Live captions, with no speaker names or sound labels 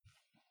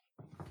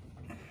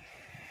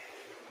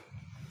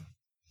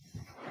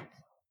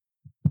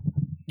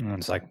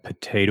It's like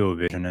potato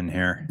vision in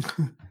here.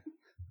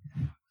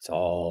 It's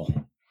all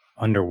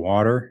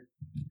underwater.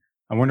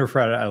 I wonder if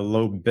we're at a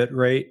low bit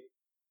rate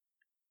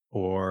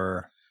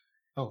or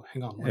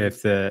hang on.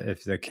 if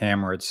the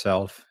camera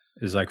itself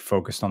is like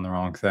focused on the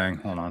wrong thing.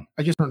 Hold on.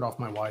 I just turned off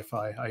my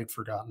Wi-Fi. I had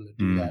forgotten to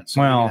do that. So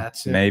well,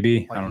 that's it.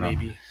 Maybe. Like, I don't know.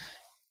 Maybe.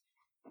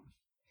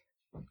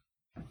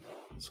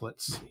 So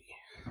let's see.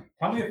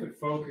 Tell me if it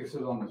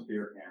focuses on this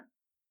beer can.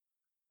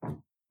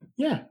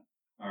 Yeah.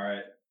 All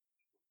right.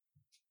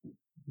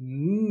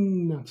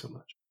 Not so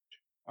much.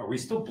 Are we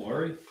still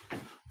blurry?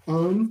 I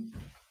don't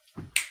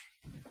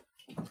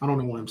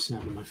know why I'm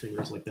snapping my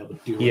fingers like that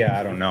would do. Yeah,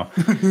 I don't know.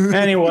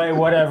 Anyway,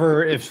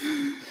 whatever. If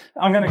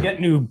I'm gonna get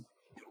new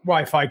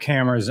Wi-Fi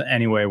cameras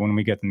anyway when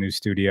we get the new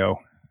studio,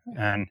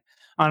 and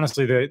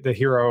honestly, the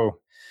Hero,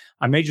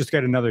 I may just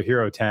get another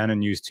Hero 10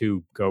 and use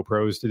 2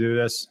 GoPros to do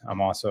this. I'm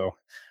also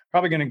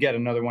probably gonna get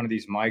another one of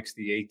these mics,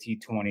 the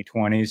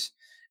AT2020s,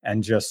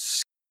 and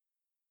just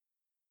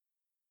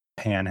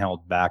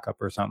handheld backup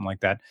or something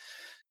like that.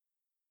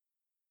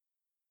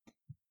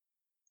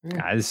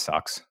 God, this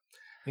sucks.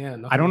 Yeah,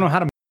 I don't know how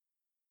to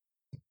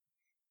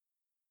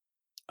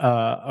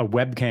a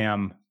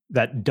webcam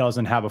that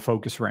doesn't have a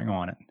focus ring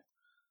on it.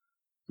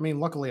 I mean,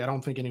 luckily, I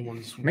don't think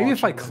anyone's. Maybe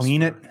if I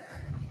clean it.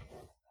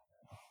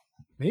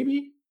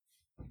 Maybe.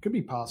 Could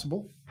be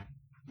possible.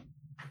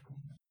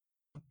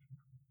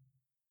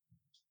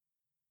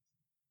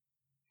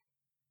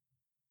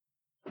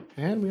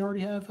 And we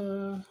already have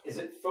Is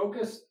it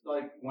focused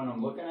like when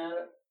I'm looking at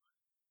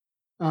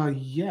it?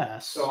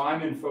 Yes. So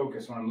I'm in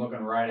focus when I'm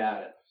looking right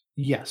at it.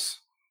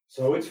 Yes.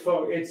 So its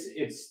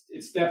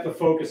depth of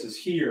focus is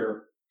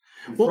here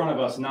in front of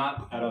us,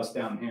 not at us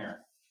down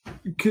here.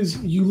 Because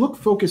you look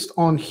focused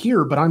on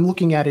here, but I'm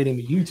looking at it in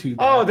the YouTube app.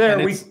 Oh,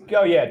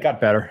 yeah, it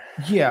got better.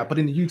 Yeah, but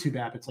in the YouTube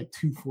app, it's like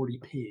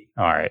 240p.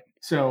 All right.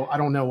 So I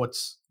don't know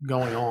what's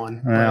going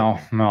on.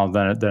 Well,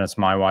 then it's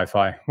my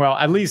Wi-Fi. Well,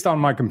 at least on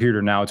my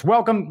computer now. It's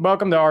welcome to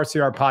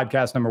RCR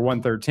podcast number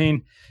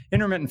 113,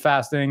 intermittent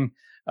fasting,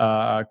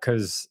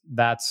 because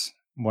that's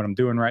what I'm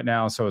doing right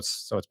now. So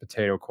it's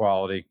potato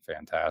quality,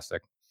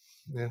 fantastic.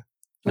 Yeah.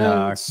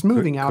 It's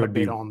smoothing out a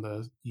bit on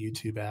the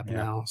YouTube app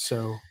now.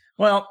 So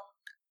well.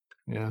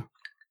 Yeah.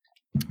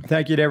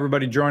 Thank you to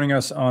everybody joining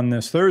us on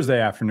this Thursday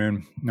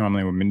afternoon.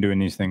 Normally we've been doing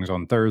these things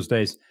on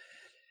Thursdays.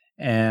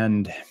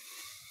 And for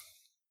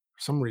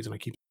some reason I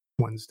keep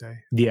Wednesday.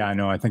 Yeah, I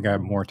know. I think I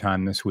have more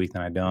time this week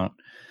than I don't.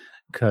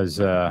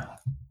 Because I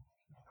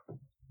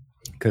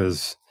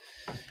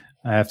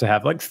have to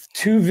have like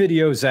 2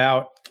 videos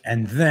out,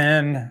 and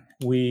then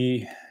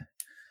we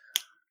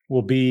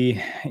will be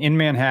in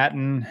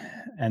Manhattan,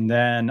 and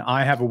then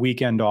I have a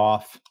weekend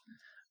off.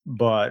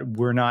 But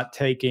we're not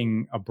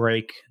taking a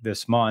break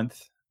this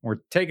month. We're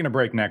taking a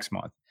break next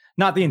month.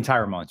 Not the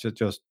entire month,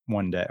 just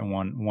one day,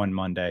 one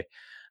Monday,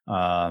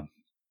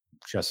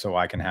 just so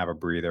I can have a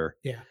breather.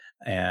 Yeah.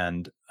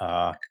 And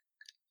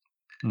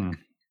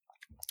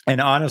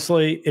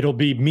honestly, it'll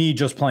be me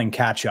just playing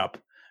catch up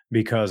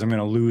because I'm going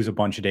to lose a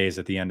bunch of days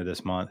at the end of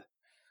this month.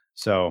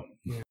 So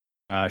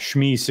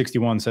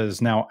Shmee61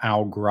 says now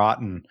Al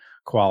Groton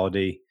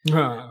quality.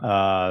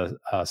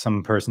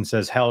 Some person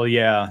says, hell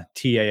yeah,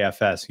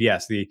 TAFS.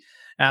 Yes, the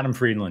Adam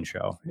Friedland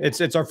Show.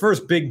 It's our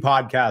first big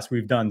podcast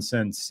we've done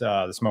since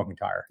the Smoking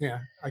Tire. Yeah,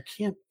 I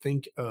can't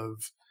think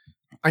of.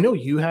 I know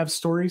you have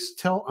stories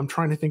to tell. I'm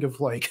trying to think of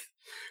like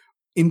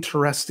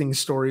interesting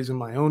stories in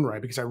my own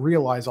right, because I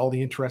realize all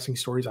the interesting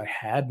stories I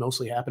had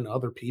mostly happened to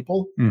other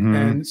people. Mm-hmm.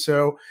 And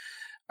so,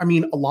 I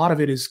mean, a lot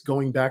of it is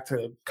going back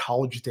to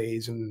college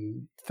days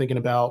and thinking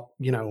about,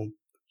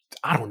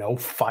 I don't know,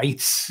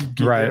 fights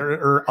right.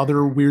 or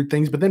other weird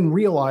things, but then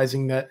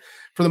realizing that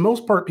for the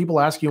most part, people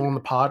ask you on a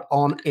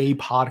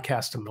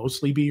podcast to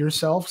mostly be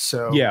yourself.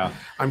 So yeah,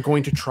 I'm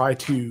going to try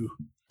to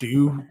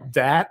do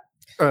that.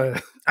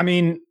 I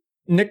mean,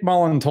 Nick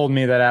Mullen told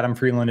me that Adam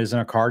Friedland isn't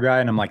a car guy,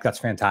 and I'm like, that's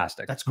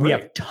fantastic. That's great. We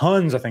have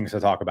tons of things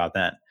to talk about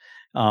then.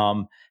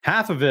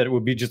 Half of it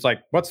would be just like,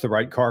 what's the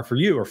right car for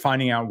you, or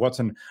finding out what's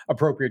an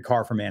appropriate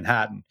car for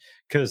Manhattan.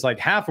 Because like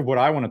half of what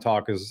I want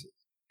to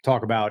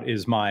talk about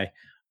is my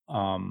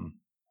how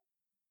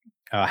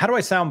do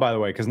I sound, by the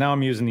way? Because now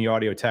I'm using the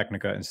Audio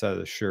Technica instead of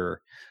the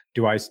Shure.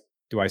 Do I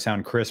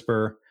sound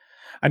crisper?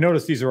 I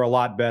notice these are a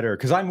lot better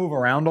because I move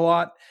around a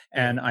lot,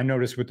 and I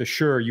notice with the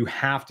Shure you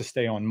have to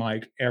stay on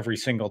mic every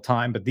single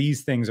time. But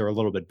these things are a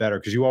little bit better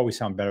because you always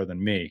sound better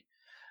than me.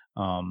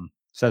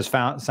 Sounds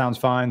fine. Sounds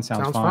fine.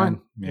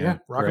 Yeah,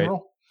 rock great. and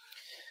roll.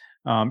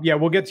 Yeah,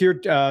 we'll get to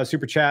your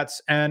super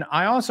chats, and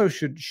I also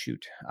should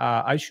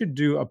I should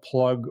do a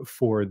plug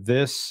for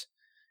this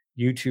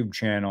YouTube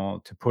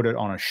channel to put it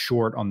on a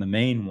short on the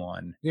main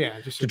one.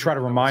 Yeah, just to try to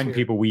remind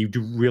people we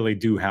really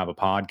do have a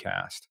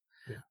podcast.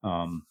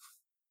 Yeah.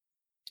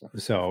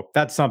 So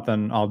that's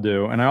something I'll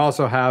do. And I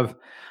also have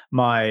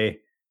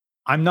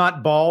I'm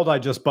not bald, I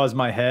just buzz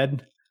my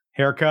head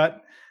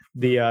haircut.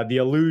 The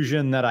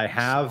illusion that I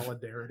have,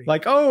 solidarity.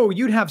 Like, oh,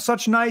 you'd have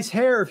such nice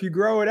hair if you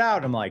grow it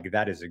out. I'm like,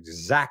 that is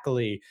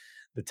exactly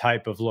the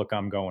type of look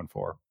I'm going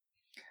for.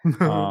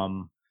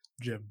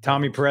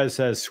 Tommy Perez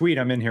says, "Sweet,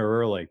 I'm in here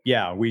early."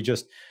 Yeah, we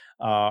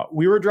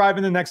were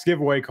driving the next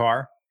giveaway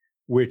car,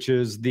 which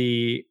is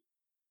the.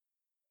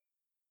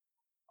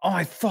 Oh,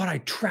 I thought I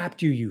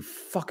trapped you, you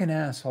fucking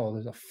asshole.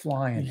 There's a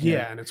fly in here.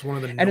 Yeah, and it's one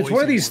of the and it's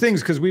one of these noisy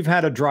things because we've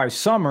had a dry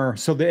summer,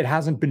 so that it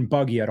hasn't been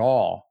buggy at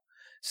all.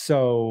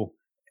 So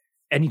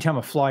anytime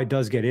a fly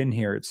does get in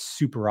here, it's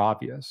super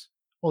obvious.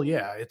 Well,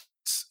 yeah,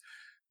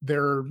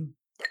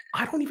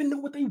 I don't even know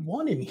what they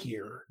want in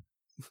here.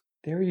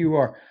 There you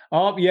are.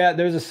 Oh, yeah,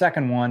 there's a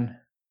second one.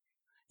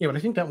 Yeah, but I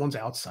think that one's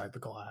outside the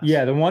glass.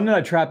 Yeah, the one that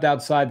I trapped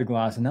outside the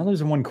glass, and now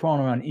there's one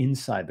crawling around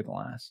inside the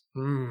glass.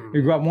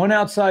 You've got one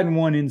outside and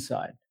one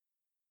inside.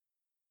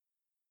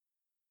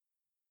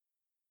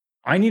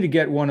 I need to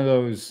get one of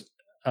those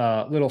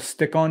little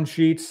stick-on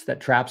sheets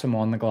that traps them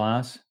on the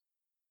glass.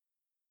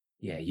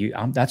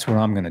 Yeah, that's what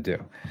I'm going to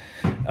do.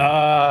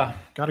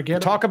 Gotta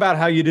get talk about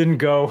how you didn't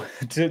go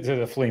to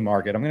the flea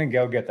market. I'm going to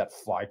go get that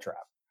fly trap.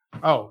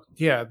 Oh,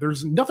 yeah,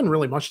 there's nothing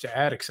really much to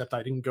add except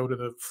I didn't go to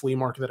the flea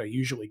market that I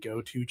usually go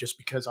to just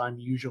because I'm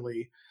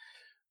usually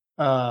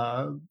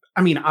I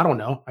don't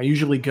know. I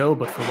usually go,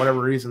 but for whatever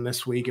reason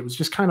this week it was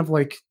just kind of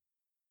like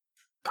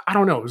I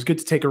don't know, it was good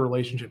to take a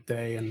relationship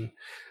day and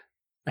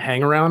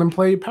hang around and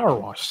play Power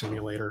Wash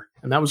Simulator,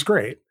 and that was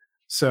great.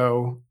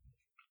 So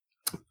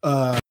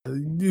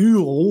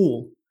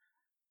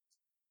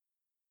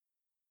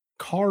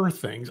car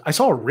things. I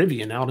saw a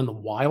Rivian out in the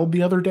wild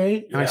the other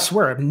day, and I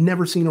swear I've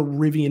never seen a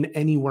Rivian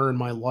anywhere in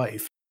my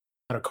life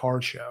at a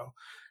car show.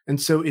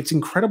 And so it's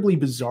incredibly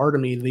bizarre to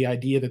me, the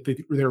idea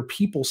that there are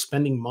people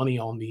spending money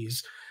on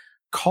these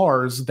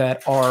cars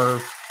that are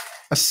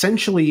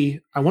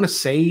essentially, I want to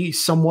say,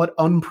 somewhat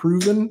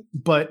unproven,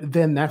 but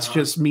then that's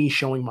just me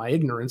showing my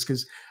ignorance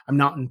because I'm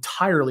not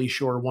entirely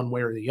sure one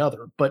way or the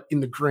other. But in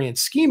the grand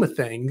scheme of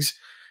things,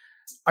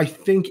 I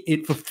think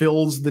it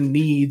fulfills the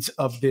needs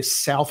of this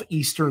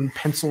southeastern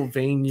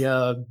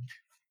Pennsylvania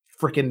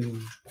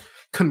freaking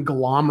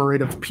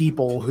conglomerate of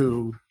people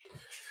who,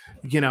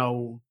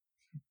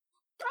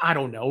 I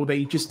don't know,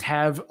 they just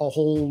have a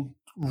whole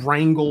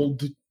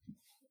wrangled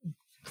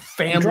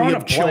family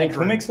of children.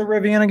 Who makes the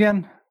Rivian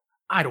again?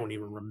 I don't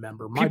even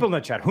remember. People in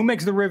the chat, who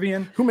makes the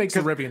Rivian? Who makes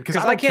the Rivian? Because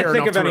I can't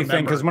think of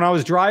anything. Because when I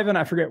was driving,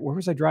 I forget, where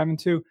was I driving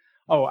to?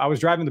 Oh, I was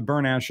driving to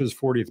Burn Ash's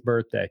 40th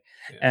birthday,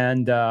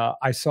 and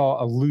I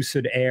saw a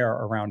Lucid Air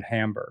around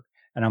Hamburg.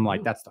 And I'm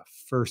like, that's the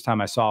first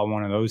time I saw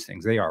one of those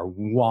things. They are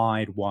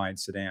wide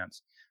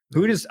sedans.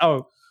 Who does, I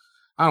don't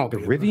know. The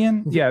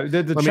Rivian? Yeah,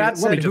 the chat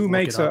said who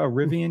makes a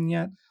Rivian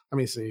yet? Let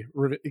me see.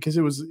 Because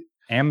it was...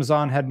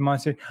 Amazon had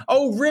money.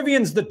 Oh,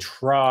 Rivian's the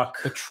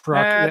truck. The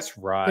truck. That's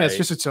right. Yeah, it's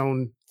just its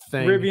own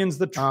thing. Rivian's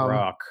the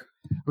truck.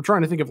 I'm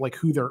trying to think of like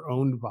who they're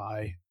owned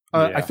by.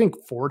 I think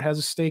Ford has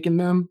a stake in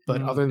them,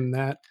 but other than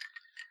that,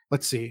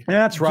 let's see. Yeah,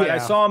 that's right. Yeah. I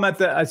saw him at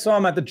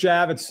the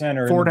Javits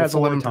Center. Ford has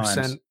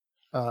 11%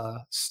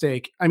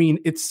 stake. I mean,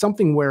 it's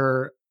something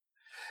where,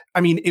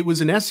 it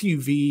was an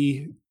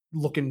SUV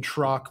looking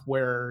truck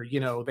where,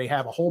 they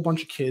have a whole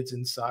bunch of kids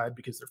inside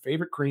because their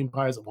favorite cream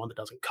pie is the one that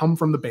doesn't come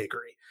from the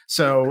bakery.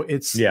 So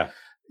it's,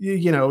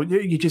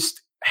 you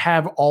just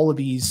have all of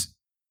these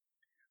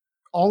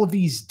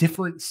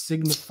different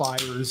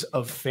signifiers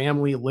of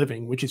family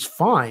living, which is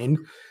fine.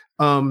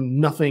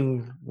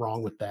 Nothing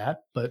wrong with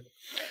that, but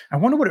I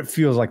wonder what it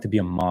feels like to be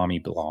a mommy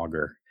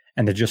blogger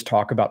and to just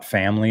talk about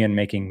family and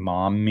making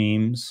mom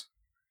memes.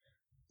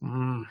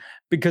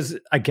 Because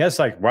I guess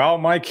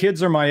my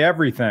kids are my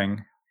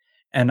everything.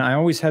 And I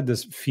always had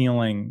this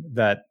feeling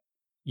that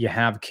you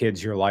have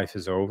kids, your life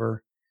is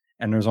over.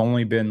 And there's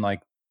only been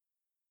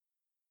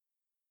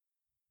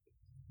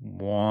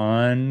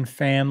one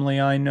family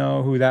I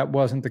know who that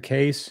wasn't the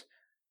case.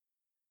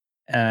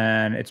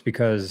 And it's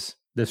because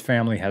this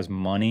family has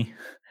money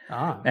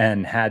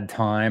and had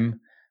time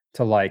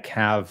to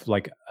have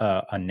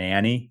a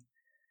nanny.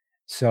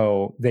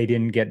 So they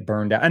didn't get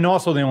burned out. And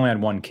also they only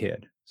had one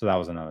kid. So that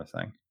was another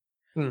thing.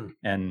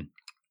 And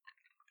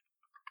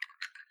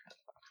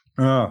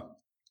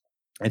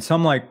it's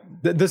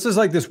this is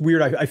this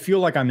weird, I feel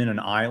like I'm in an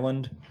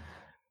island,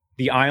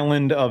 the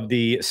island of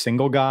the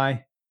single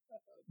guy.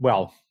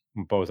 Well,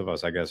 both of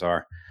us, I guess,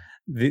 are.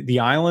 The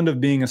island of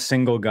being a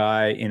single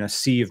guy in a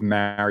sea of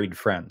married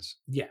friends.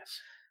 Yes.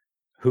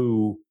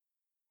 Who,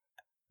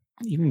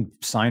 even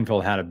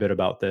Seinfeld had a bit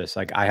about this.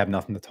 I have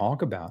nothing to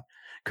talk about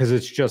because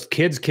it's just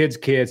kids.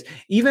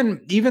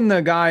 Even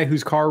the guy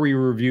whose car we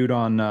reviewed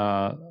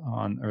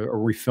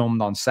or we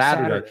filmed on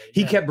Saturday,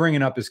 he kept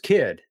bringing up his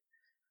kid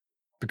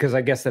because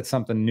I guess that's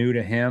something new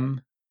to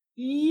him.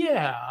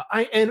 Yeah,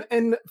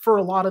 and for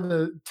a lot of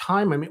the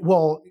time,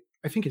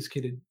 I think his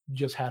kid had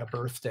just had a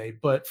birthday,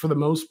 but for the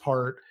most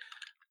part,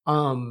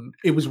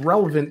 it was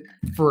relevant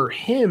for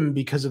him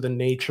because of the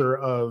nature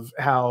of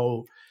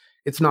how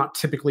it's not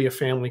typically a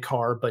family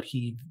car, but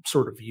he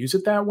sort of views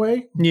it that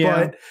way.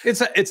 Yeah, but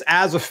it's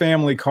as a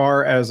family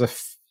car as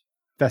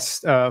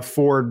a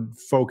Ford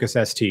Focus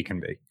ST can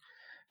be.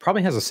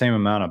 Probably has the same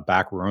amount of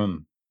back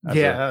room.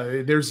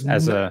 There's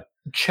a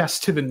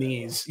chest to the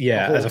knees.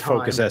 Yeah, as a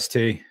Focus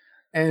ST.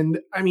 And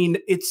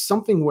it's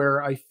something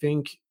where I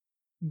think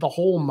the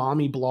whole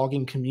mommy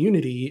blogging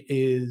community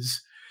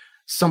is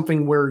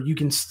something where you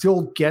can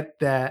still get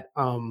that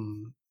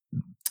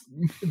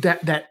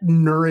that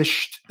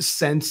nourished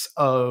sense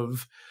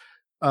of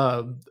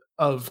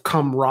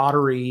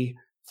camaraderie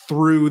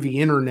through the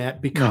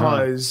internet,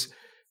 because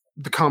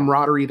the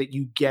camaraderie that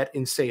you get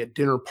in, say, a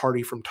dinner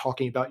party from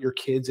talking about your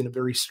kids in a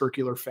very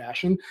circular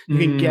fashion, you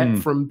can get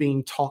from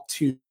being talked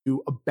to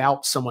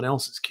about someone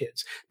else's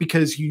kids,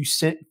 because you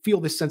feel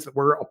this sense that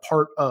we're a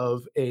part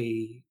of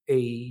an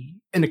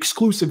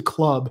exclusive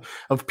club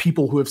of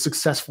people who have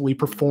successfully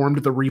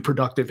performed the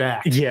reproductive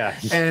act. Yeah.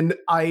 And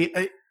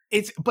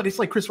it's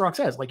like Chris Rock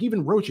says, like,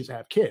 even roaches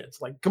have kids.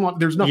 Like, come on,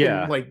 there's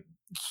nothing like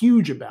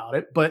huge about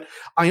it, but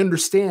I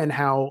understand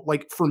how,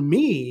 like, for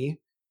me,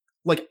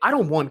 like, I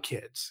don't want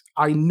kids.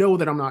 I know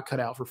that I'm not cut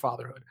out for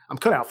fatherhood. I'm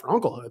cut out for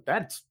unclehood.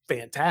 That's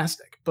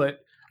fantastic. But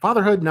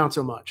fatherhood, not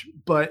so much.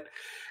 But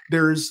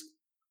there's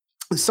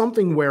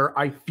something where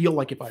I feel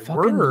like if I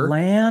were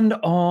land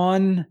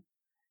on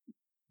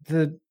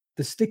the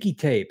sticky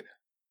tape.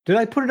 Did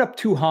I put it up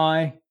too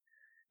high?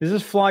 Is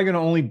this fly going to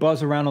only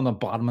buzz around on the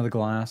bottom of the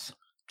glass?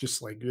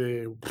 Just like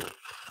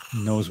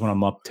knows what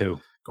I'm up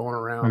to. Going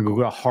around. I'm going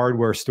to go to a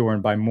hardware store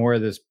and buy more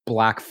of this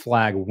Black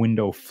Flag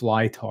window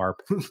fly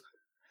tarp.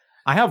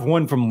 I have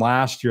one from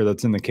last year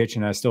that's in the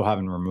kitchen I still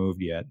haven't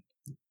removed yet.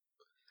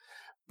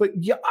 But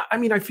yeah, I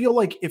mean, I feel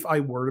like if I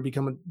were to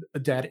become a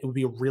dad, it would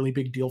be a really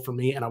big deal for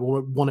me. And I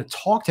would want to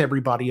talk to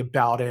everybody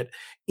about it,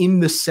 in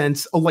the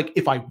sense of, like,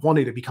 if I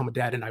wanted to become a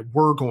dad and I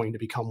were going to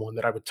become one,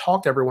 that I would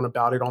talk to everyone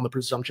about it on the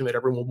presumption that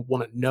everyone would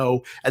want to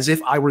know, as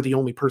if I were the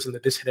only person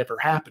that this had ever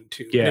happened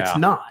to. Yeah. And it's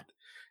not.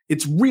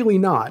 It's really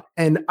not.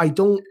 And I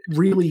don't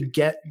really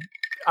get,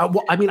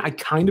 I mean, I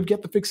kind of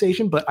get the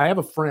fixation, but I have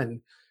a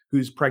friend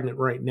who's pregnant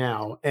right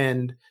now,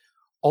 and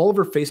all of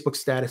her Facebook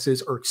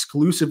statuses are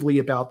exclusively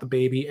about the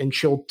baby, and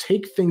she'll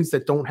take things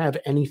that don't have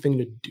anything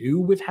to do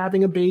with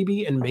having a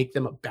baby and make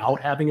them about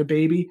having a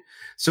baby,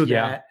 so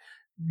that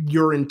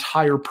your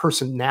entire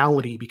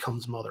personality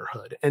becomes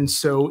motherhood. And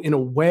so in a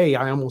way,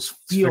 I almost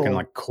feel it's freaking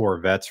like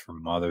Corvettes for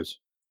mothers.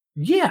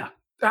 Yeah.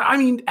 I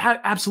mean,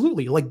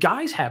 absolutely. Like,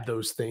 guys have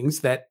those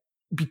things that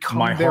become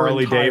my their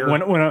Harley entire...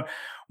 Davidson.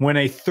 When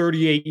a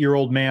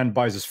 38-year-old man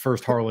buys his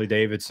first Harley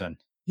Davidson.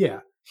 Yeah.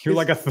 You're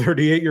like a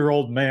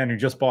 38-year-old man who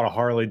just bought a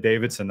Harley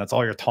Davidson. That's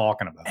all you're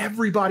talking about.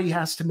 Everybody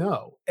has to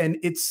know. And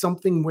it's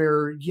something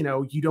where, you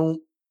know, you don't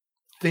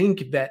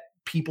think that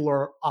people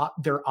are,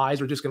 their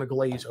eyes are just going to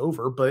glaze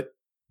over, but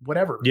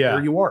whatever. Yeah.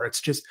 There you are. It's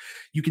just,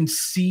 you can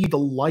see the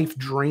life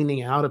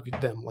draining out of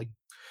them, like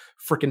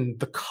freaking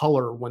the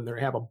color when they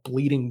have a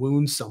bleeding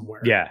wound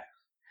somewhere. Yeah.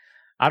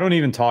 I don't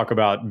even talk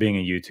about being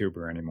a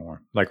YouTuber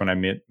anymore. Like, when I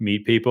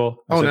meet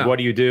people, I said, what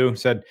do you do?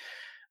 Said,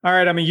 all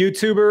right, I'm a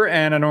YouTuber,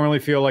 and I don't really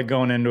feel like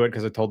going into it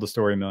because I told the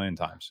story a million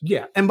times.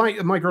 Yeah. And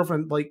my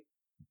girlfriend, like,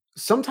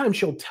 sometimes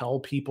she'll tell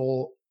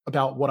people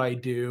about what I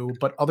do,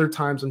 but other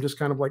times I'm just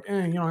kind of like,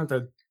 you don't have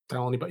to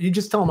tell anybody. You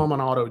just tell them I'm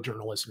an auto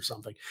journalist or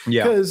something.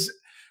 Yeah. Because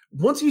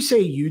once you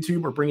say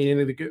YouTube or bring it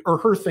into or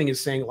her thing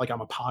is saying, like,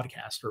 I'm a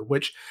podcaster,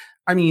 which,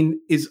 I mean,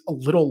 is a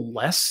little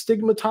less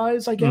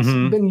stigmatized, I guess,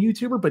 than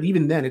YouTuber. But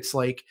even then, it's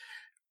like,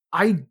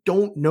 I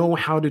don't know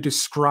how to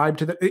describe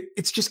to them.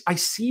 It's just, I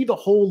see the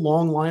whole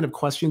long line of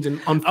questions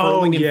and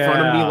unfurling in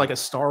front of me like a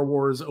Star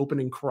Wars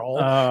opening crawl.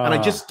 And I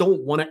just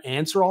don't want to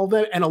answer all of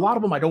that. And a lot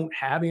of them I don't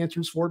have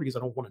answers for, because I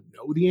don't want to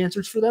know the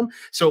answers for them.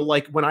 So,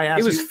 like, when I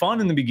asked, it was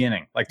fun in the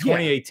beginning, like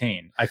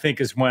 2018, I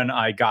think, is when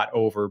I got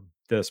over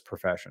this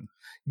profession.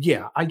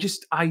 Yeah. I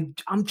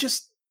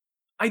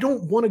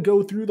don't want to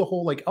go through the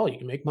whole, like, oh, you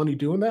can make money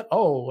doing that.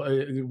 Oh,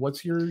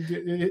 what's your,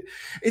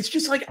 it's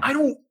just like, I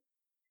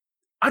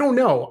don't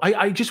know.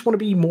 I just want to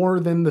be more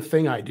than the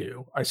thing I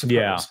do, I suppose.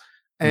 Yeah.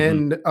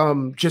 And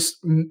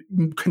just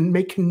can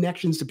make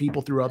connections to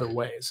people through other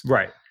ways.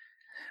 Right.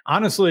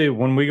 Honestly,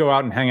 when we go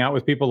out and hang out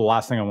with people, the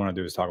last thing I want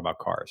to do is talk about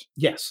cars.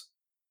 Yes.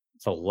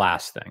 It's the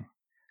last thing.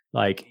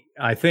 Like,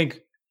 I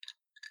think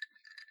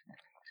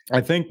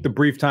the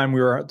brief time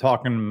we were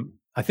talking,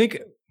 I think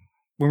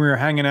when we were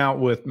hanging out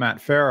with Matt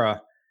Farah,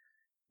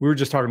 we were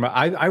just talking about,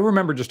 I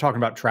remember just talking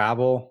about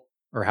travel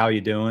or how you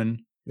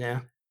doing. Yeah.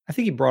 I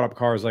think he brought up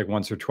cars like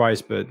once or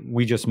twice, but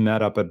we just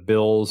met up at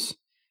Bill's,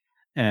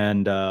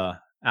 and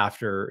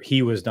after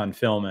he was done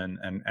filming,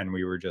 and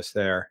we were just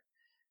there,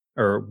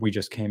 or we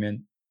just came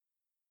in.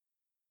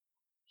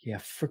 Yeah,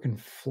 freaking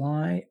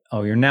fly.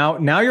 Oh,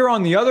 now you're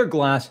on the other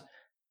glass.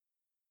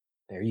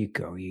 There you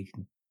go, you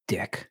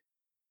dick.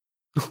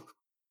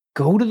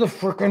 Go to the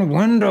freaking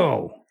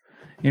window.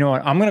 You know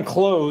what? I'm going to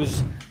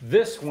close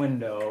this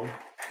window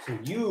so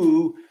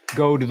you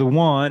go to the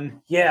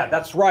one. Yeah,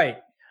 that's right.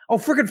 Oh,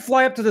 freaking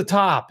fly up to the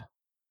top.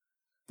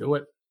 Do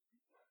it.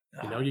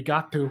 You know, you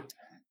got to.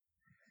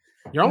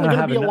 You're only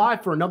going to be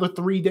alive for another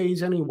 3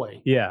 days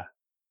anyway. Yeah.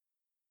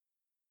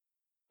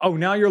 Oh,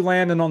 now you're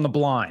landing on the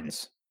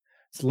blinds.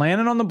 It's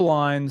landing on the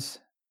blinds.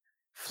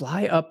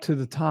 Fly up to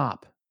the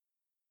top.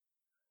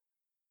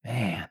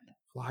 Man.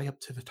 Fly up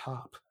to the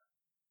top.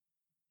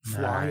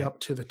 Fly up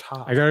to the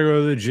top. I got to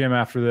go to the gym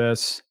after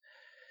this.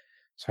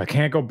 So I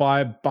can't go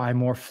buy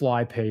more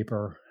fly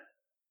paper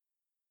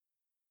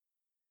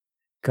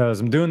because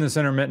I'm doing this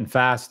intermittent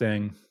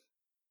fasting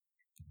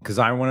because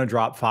I want to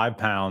drop 5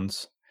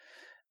 pounds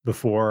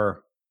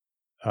before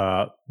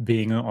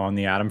being on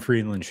the Adam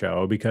Friedland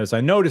show, because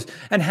I noticed,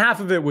 and half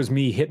of it was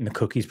me hitting the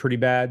cookies pretty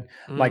bad.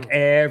 Like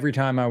every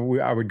time I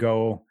would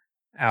go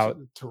out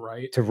to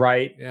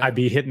write, yeah. I'd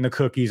be hitting the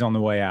cookies on the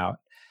way out.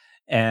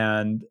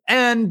 And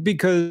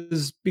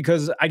because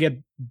I get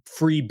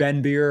free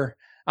Ben beer,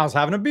 I was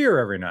having a beer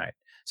every night.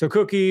 So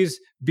cookies,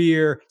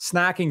 beer,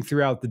 snacking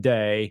throughout the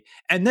day.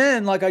 And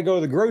then like I go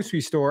to the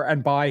grocery store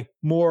and buy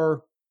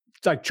more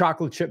like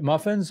chocolate chip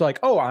muffins. Like,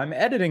 oh, I'm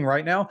editing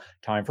right now.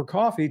 Time for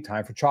coffee,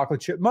 time for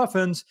chocolate chip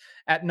muffins.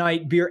 At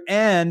night, beer.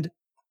 And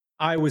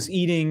I was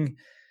eating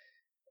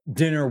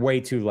dinner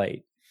way too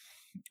late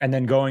and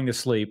then going to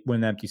sleep with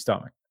an empty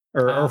stomach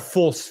or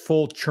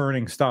full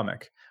churning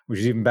stomach, which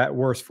is even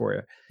worse for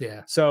you.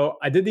 Yeah. So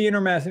I did the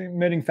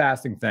intermittent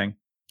fasting thing.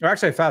 Or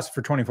actually, I fasted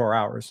for 24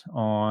 hours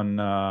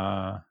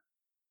on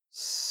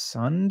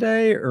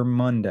Sunday or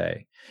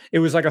Monday. It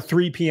was like a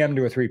 3 p.m.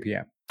 to a 3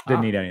 p.m.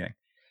 Didn't eat anything.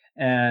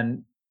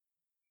 And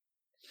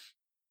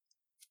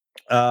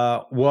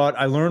what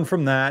I learned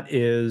from that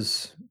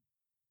is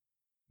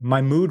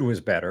my mood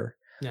was better.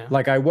 Yeah.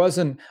 Like I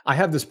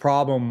have this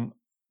problem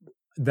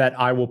that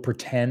I will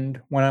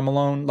pretend when I'm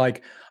alone.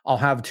 Like I'll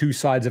have two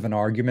sides of an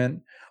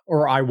argument,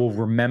 or I will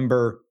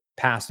remember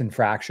past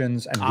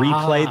infractions and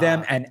replay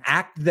them and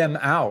act them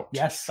out.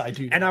 Yes, I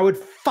do. And I would,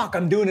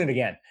 I'm doing it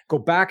again. Go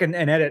back and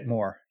edit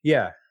more.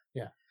 Yeah.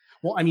 Yeah.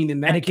 Well, I mean,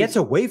 in that and it gets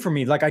away from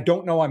me. Like I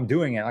don't know I'm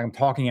doing it. Like I'm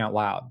talking out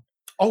loud.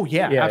 Oh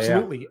yeah,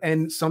 absolutely. Yeah.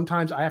 And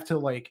sometimes I have to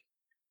like,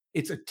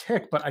 it's a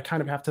tick, but I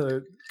kind of have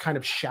to kind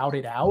of shout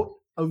it out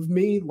of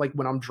me. Like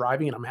when I'm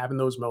driving and I'm having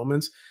those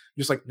moments,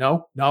 just like,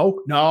 no,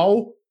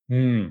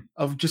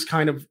 of just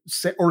kind of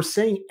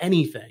saying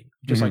anything,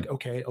 just like,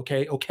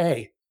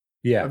 okay.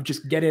 Yeah. Of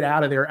just get it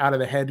out of there, out of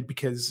the head,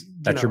 because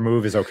your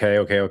move is okay.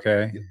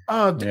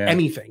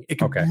 Anything. It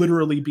could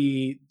literally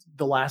be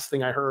the last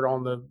thing I heard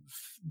on the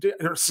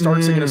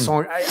start singing a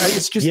song.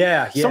 It's just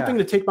something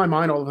to take my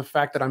mind off of the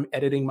fact that I'm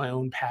editing my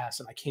own past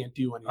and I can't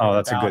do anything. Oh,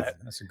 that's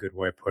a good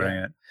way of putting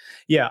it.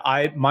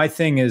 Yeah. My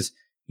thing is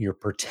you're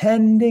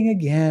pretending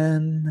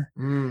again,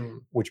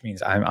 which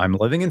means I'm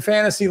living in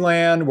fantasy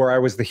land where I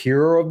was the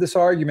hero of this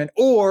argument,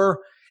 or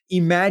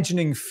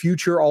imagining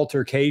future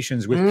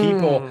altercations with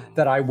people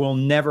that I will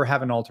never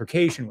have an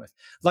altercation with.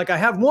 Like I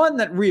have one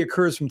that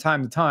reoccurs from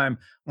time to time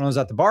when I was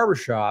at the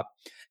barbershop,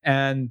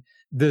 and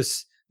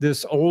this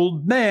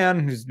old man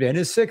who's in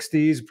his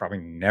 60s, probably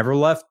never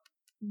left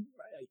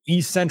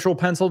East Central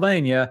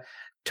Pennsylvania,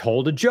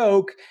 told a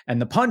joke, and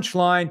the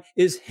punchline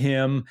is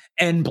him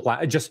and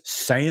just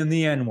saying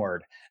the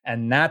N-word.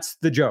 And that's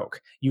the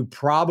joke. You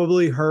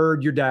probably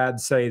heard your dad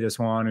say this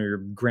one, or your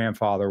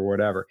grandfather, or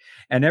whatever.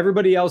 And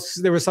everybody else,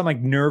 there was some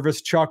like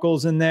nervous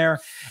chuckles in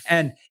there.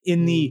 And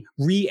in the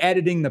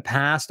re-editing the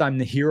past, I'm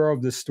the hero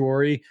of the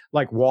story,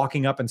 like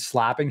walking up and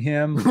slapping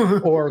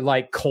him or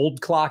like cold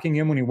clocking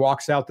him when he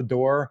walks out the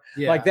door,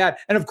 like that.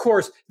 And of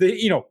course,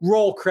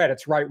 roll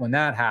credits right when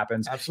that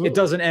happens. Absolutely. It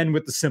doesn't end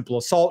with the simple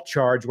assault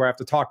charge where I have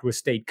to talk to a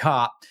state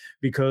cop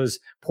because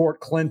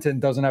Port Clinton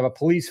doesn't have a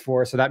police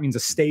force. So that means a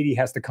statey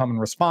has to come and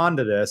respond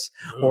to this.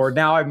 Or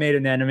now I've made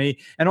an enemy.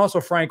 And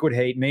also Frank would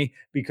hate me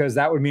because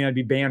that would mean I'd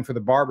be banned for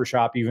the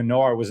barbershop, even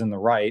though I was in the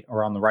right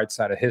or on the right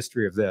side of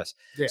history of this.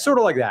 Yeah. Sort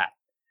of like that.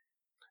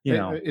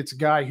 It's a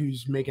guy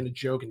who's making a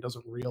joke and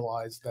doesn't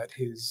realize that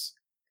he's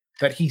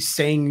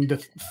saying the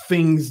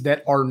things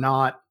that are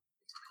not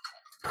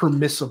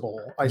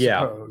permissible, I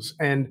suppose.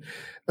 And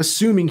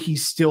assuming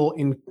he's still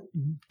in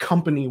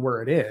company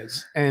where it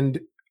is. And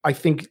I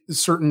think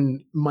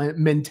certain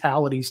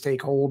mentalities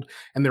take hold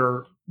and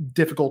they're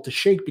difficult to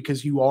shake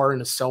because you are in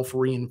a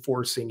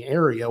self-reinforcing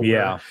area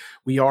where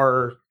we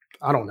are,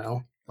 I don't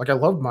know, like I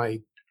love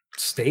my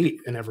state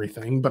and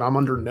everything, but I'm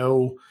under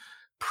no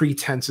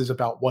pretenses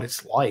about what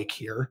it's like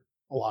here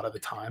a lot of the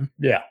time.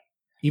 Yeah.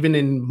 Even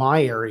in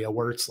my area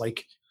where it's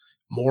like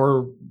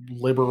more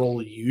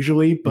liberal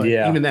usually, but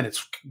even then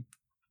it's,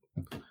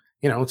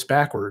 it's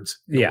backwards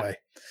in a way.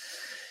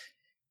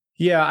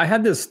 Yeah, I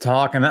had this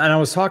talk, and I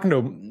was talking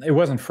to, it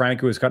wasn't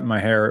Frank who was cutting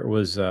my hair. It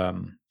was, I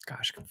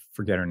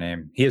forget her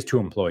name. He has 2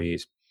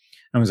 employees.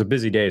 And it was a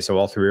busy day, so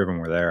all 3 of them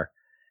were there.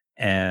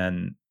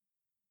 And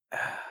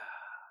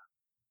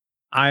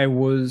I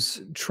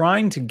was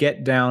trying to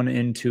get down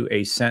into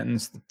a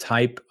sentence, the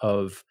type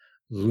of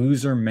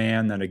loser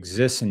man that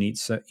exists in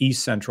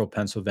East Central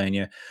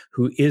Pennsylvania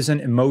who isn't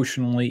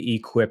emotionally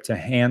equipped to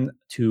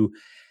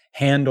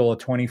handle a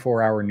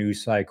 24-hour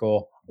news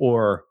cycle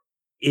or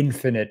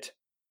infinite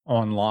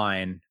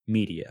online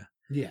media.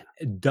 Yeah.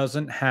 It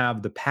doesn't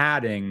have the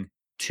padding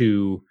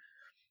to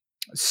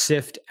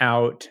sift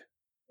out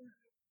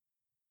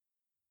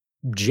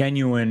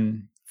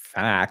genuine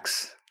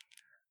facts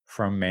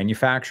from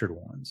manufactured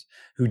ones,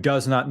 who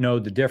does not know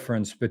the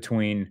difference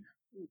between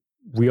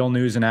real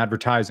news and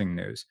advertising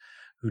news,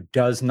 who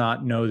does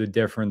not know the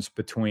difference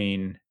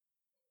between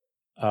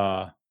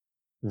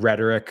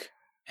rhetoric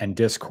and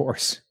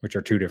discourse, which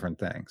are two different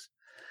things.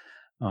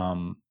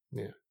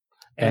 Yeah.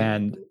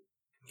 And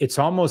it's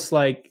almost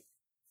like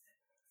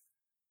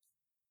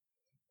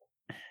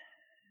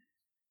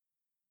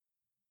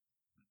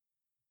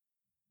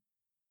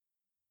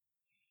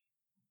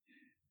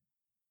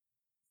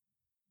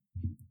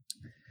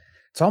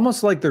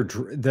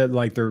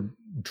they're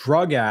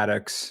drug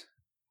addicts,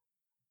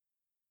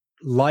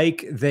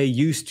 like they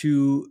used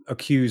to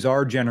accuse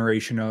our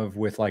generation of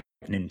with like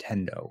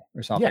Nintendo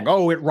or something. Yeah.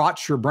 Oh, it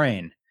rots your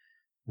brain.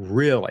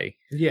 Really?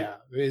 Yeah.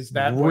 Is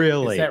that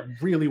Really? is that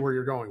really where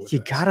you're going with You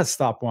this? gotta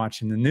stop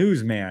watching the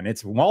news, man.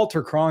 It's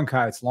Walter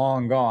Cronkite's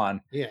long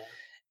gone. Yeah.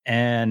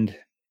 And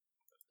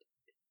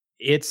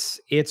it's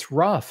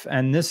rough.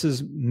 And this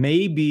is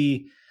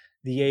maybe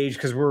the age,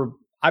 because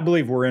I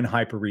believe we're in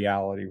hyper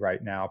reality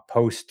right now,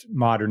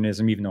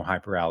 post-modernism, even though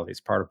hyper reality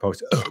is part of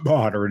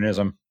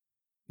post-modernism,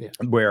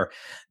 where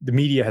the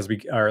media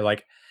are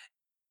like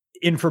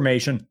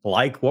information,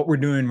 like what we're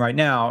doing right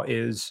now,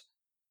 is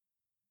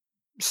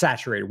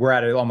saturated. We're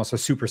at almost a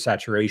super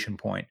saturation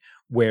point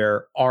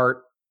where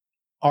art,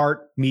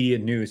 media,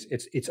 news,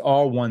 it's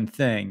all one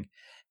thing.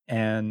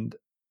 And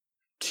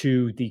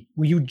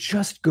you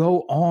just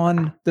go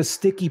on the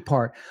sticky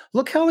part.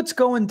 Look how it's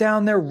going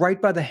down there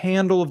right by the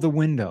handle of the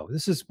window.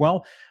 This is,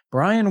 well,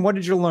 Brian, what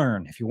did you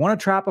learn? If you want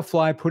to trap a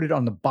fly, put it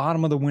on the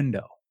bottom of the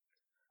window.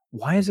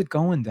 Why is it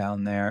going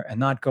down there and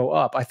not go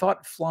up? I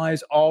thought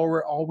flies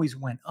always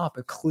went up,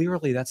 but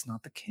clearly that's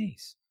not the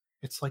case.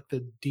 It's like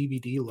the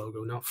DVD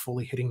logo not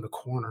fully hitting the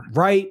corner.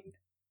 Right.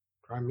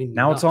 I mean,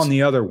 now it's on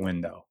the other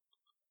window.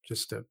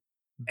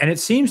 And it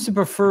seems to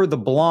prefer the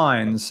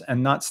blinds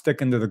and not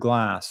stick into the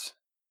glass.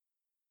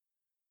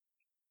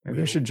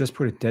 Maybe I should just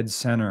put it dead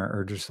center,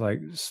 or just like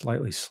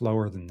slightly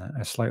slower than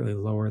that, slightly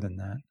lower than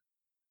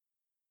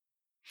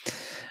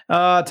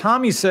that.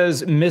 Tommy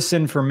says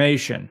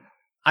misinformation.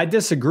 I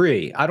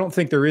disagree. I don't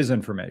think there is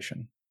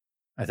information.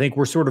 I think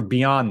we're sort of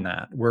beyond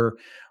that. We're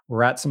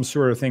at some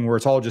sort of thing where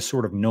it's all just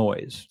sort of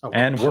noise,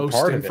 and we're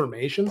part of it.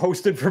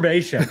 Post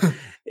information.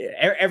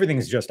 Everything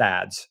is just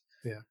ads.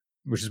 Yeah.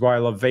 Which is why I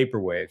love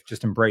Vaporwave.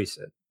 Just embrace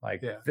it.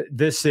 Like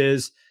this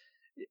is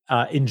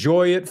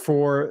enjoy it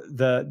for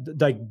the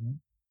like.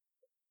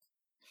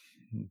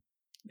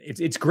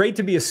 It's great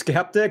to be a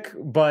skeptic,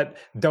 but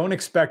don't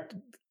expect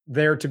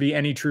there to be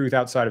any truth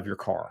outside of your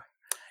car.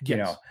 Yes. You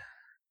know,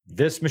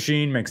 this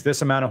machine makes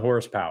this amount of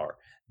horsepower.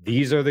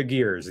 These are the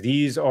gears.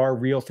 These are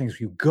real things.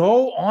 You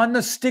go on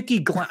the sticky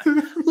glass.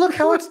 Look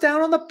how it's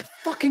down on the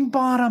fucking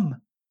bottom.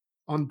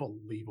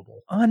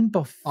 Unbelievable.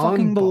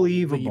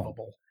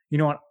 Unbelievable. You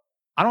know what?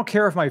 I don't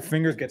care if my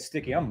fingers get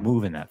sticky. I'm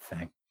moving that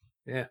thing.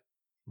 Yeah.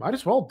 Might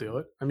as well do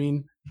it. I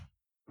mean,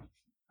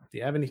 do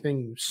you have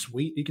anything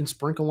sweet you can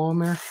sprinkle on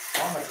there?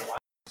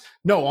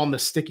 No, on the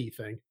sticky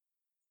thing.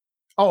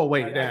 Oh,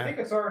 wait. I think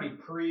it's already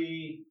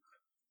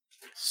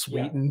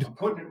sweetened. Yeah, I'm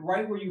putting it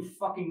right where you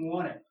fucking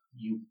want it.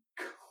 You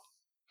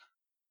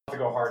have to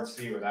go hard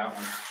C with that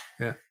one.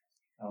 Yeah.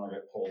 I don't want to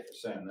get pulled for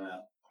saying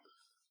that.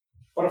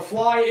 But a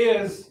fly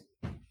is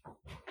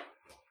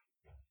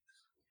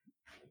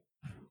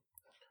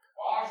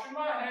washing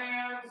my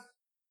hands.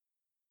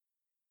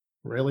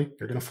 Really?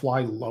 You're going to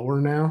fly lower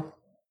now?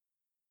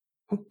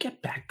 Oh,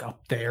 get back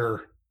up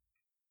there.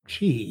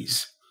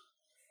 Jeez.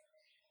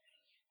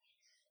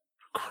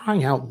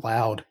 Crying out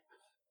loud.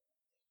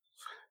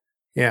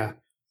 Yeah.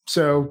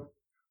 So,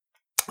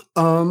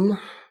 wow,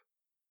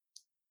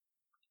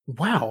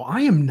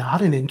 I am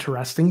not an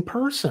interesting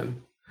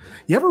person.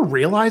 You ever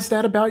realize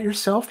that about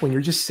yourself when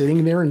you're just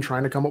sitting there and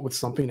trying to come up with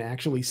something to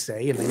actually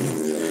say, and then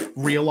you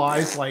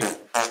realize, like,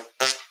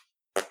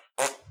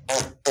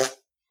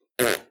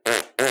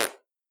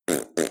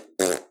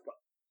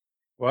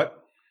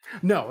 what?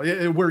 No,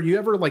 where you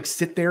ever like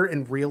sit there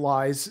and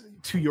realize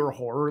to your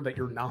horror that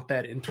you're not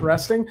that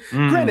interesting.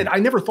 Granted, I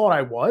never thought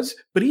I was,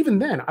 but even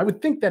then, I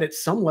would think that at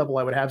some level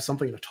I would have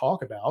something to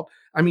talk about.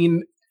 I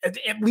mean, at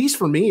least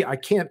for me, I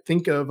can't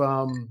think of.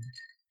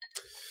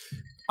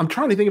 I'm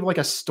trying to think of like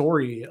a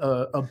story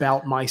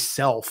about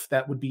myself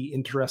that would be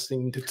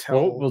interesting to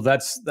tell. Well,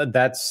 that's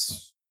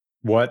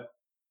what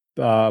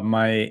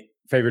my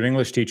favorite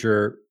English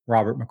teacher,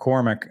 Robert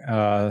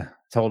McCormick,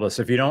 told us.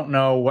 If you don't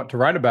know what to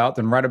write about,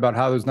 then write about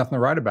how there's nothing to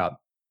write about.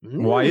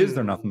 Why is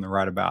there nothing to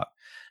write about?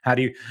 How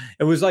do you?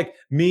 It was like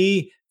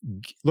me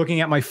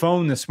looking at my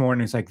phone this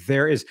morning. It's like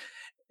there's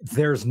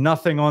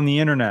nothing on the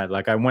internet.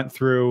 Like I went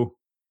through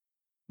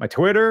my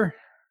Twitter,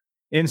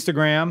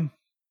 Instagram,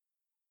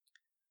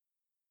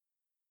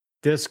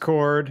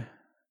 Discord,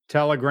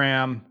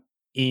 Telegram,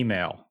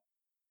 email.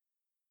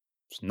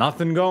 There's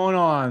nothing going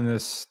on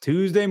this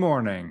Tuesday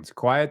morning. It's a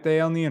quiet day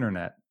on the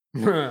internet.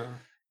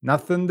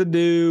 Nothing to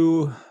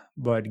do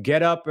but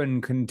get up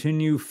and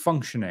continue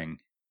functioning.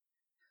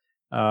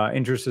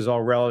 Interest is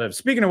all relative.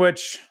 Speaking of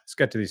which, let's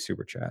get to these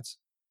super chats.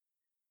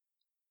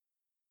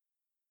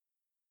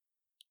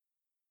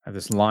 I have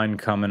this line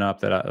coming up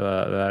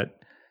that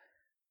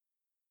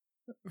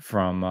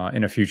from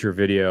in a future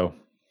video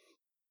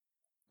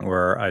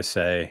where I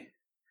say,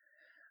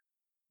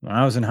 When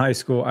I was in high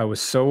school, I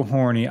was so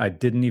horny, I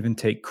didn't even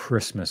take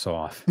Christmas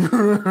off. That's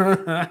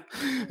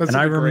And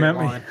I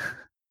remember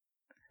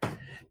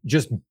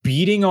just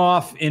beating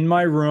off in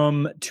my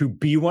room to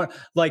be one,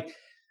 like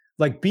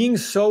being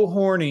so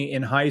horny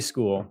in high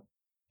school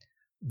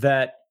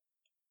that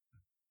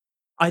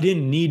I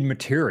didn't need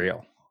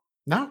material.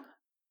 No.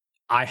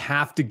 I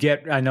have to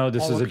get, I know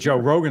this is a Joe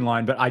Rogan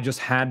line, but I just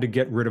had to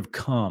get rid of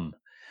cum.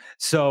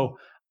 So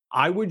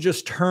I would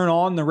just turn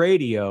on the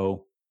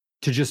radio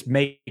to just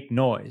make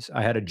noise.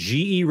 I had a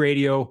GE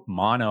radio,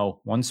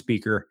 mono, one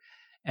speaker,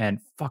 and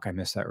fuck, I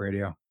miss that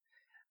radio.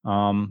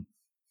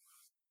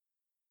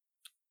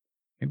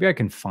 Maybe I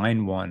can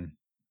find one.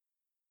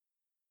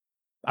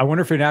 I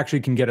wonder if it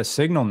actually can get a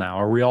signal now.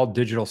 Are we all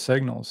digital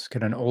signals?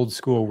 Can an old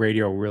school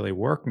radio really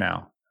work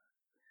now?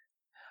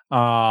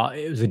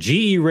 It was a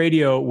GE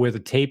radio with a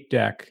tape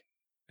deck,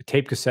 a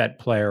tape cassette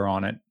player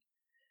on it.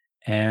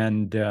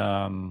 And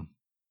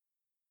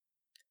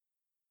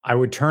I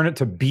would turn it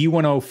to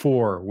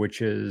B104,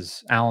 which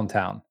is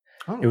Allentown.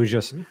 Oh, it was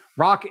just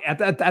rock.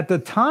 At the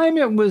time,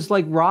 it was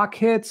like rock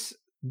hits,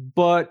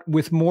 but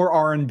with more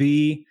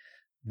R&B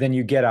than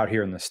you get out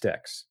here in the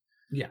sticks.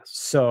 Yes.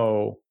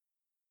 So,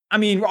 I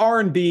mean,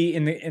 R&B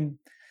in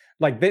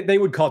like they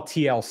would call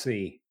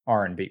TLC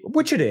R&B,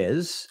 which it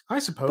is, I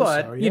suppose.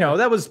 But so, yeah. you know,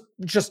 that was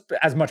just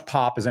as much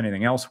pop as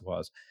anything else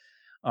was.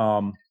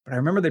 But I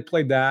remember they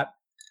played that.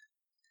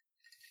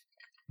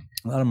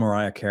 A lot of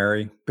Mariah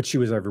Carey, but she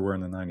was everywhere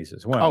in the 90s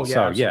as well. Oh, yeah,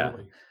 so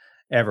absolutely.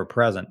 yeah, ever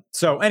present.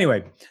 So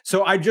anyway,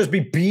 so I'd just be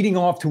beating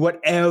off to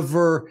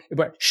whatever,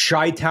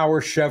 Shy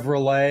Tower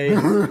Chevrolet,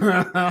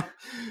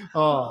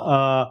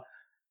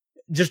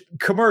 just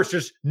commercial,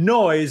 just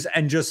noise,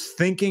 and just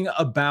thinking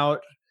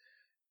about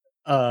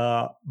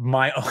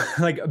my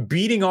like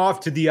beating off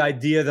to the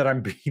idea that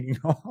I'm beating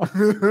off.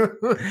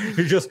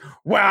 You're just,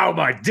 wow,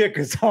 my dick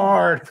is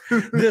hard.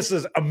 This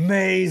is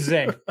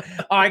amazing.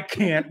 I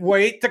can't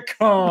wait to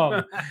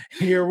come.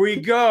 Here we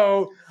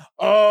go.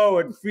 Oh,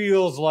 it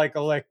feels like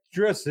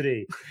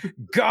electricity.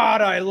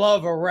 God, I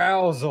love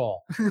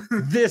arousal.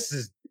 This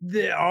is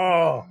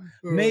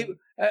maybe.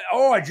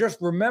 Oh, I just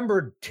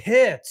remembered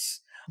tits.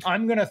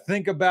 I'm gonna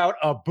think about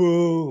a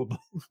boob.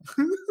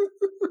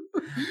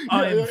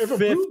 I'm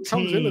 15.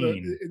 Comes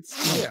into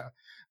it's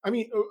I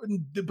mean,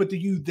 but do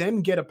you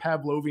then get a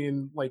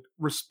Pavlovian like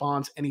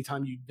response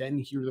anytime you then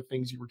hear the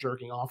things you were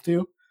jerking off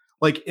to?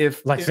 Like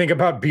if think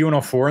about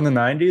B104 in the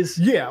 90s.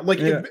 Yeah, like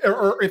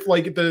if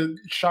like the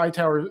Shy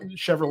Tower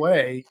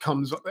Chevrolet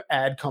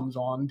ad comes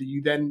on, do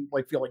you then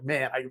like feel like,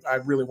 man, I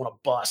really want to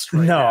bust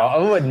right now? I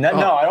wouldn't.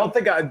 No, I don't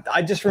think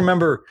I just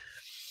remember.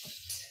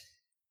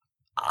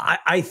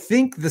 I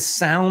think the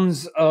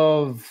sounds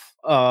of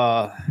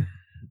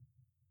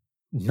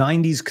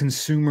 90s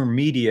consumer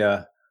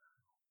media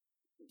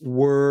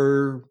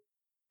were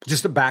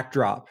just a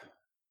backdrop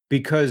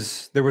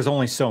because there was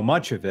only so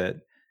much of it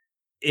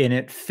and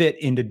it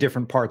fit into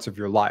different parts of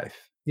your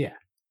life.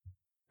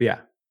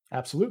 Yeah,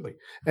 absolutely.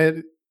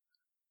 And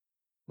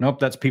nope,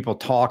 that's people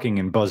talking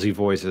in buzzy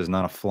voices,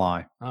 not a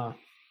fly. I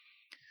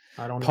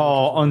don't know.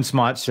 Paul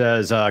Unsmott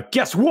says,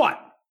 guess what?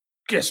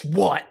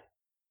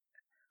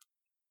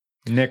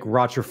 Nick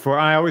Rochefort.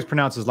 I always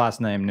pronounce his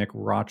last name, Nick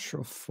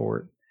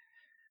Rochefort.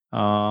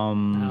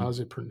 How is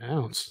it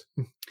pronounced?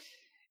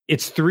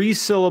 It's 3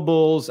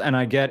 syllables, and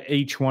I get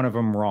each one of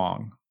them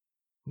wrong.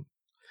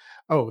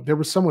 Oh, there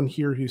was someone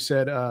here who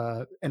said,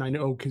 and I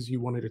know because you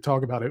wanted to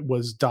talk about it,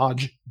 was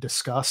Dodge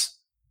Discuss.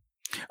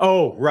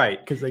 Oh, right.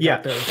 Because they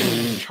got their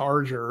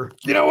Charger.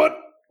 You know what?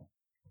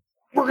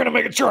 We're going to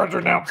make a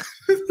Charger now.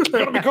 It's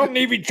going to be called an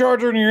EV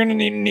Charger, and you're going to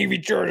need an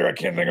EV Charger. I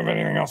can't think of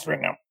anything else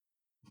right now.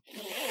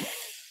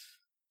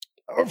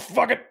 Oh,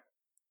 fuck it.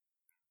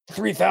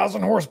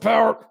 3,000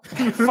 horsepower.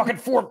 Fucking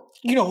 4.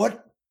 You know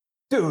what?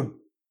 Dude.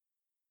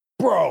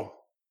 Bro.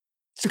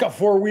 It's got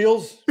 4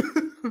 wheels.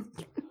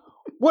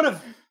 What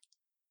if...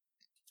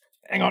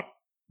 Hang on.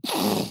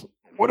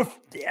 What if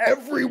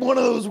every one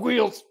of those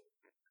wheels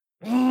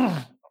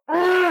makes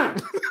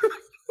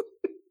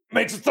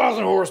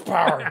 1,000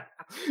 horsepower?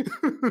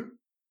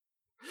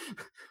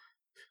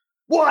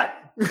 What?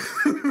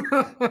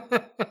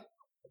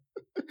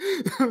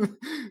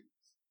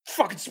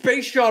 Fucking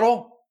space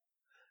shuttle.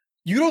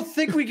 You don't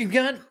think we can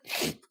get?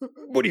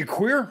 What are you,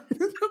 queer?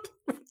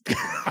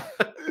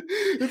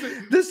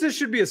 This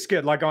should be a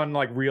skit, like on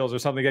like Reels or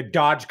something. Like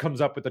Dodge comes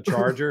up with a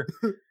Charger.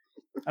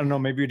 I don't know.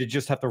 Maybe we'd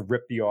just have to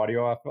rip the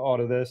audio out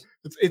of this.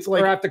 It's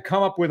like, or have to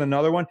come up with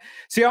another one.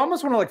 See, I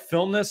almost want to like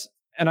film this,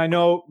 and I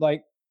know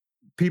like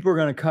people are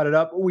going to cut it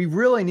up. We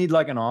really need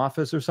like an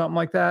office or something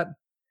like that.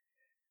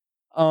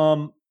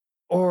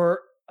 Or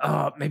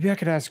maybe I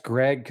could ask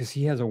Greg because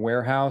he has a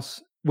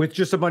warehouse with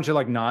just a bunch of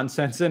like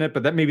nonsense in it,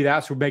 but maybe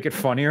that's what make it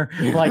funnier.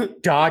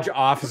 Like Dodge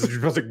office,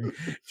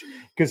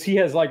 because he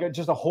has like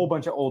just a whole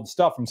bunch of old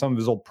stuff from some of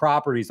his old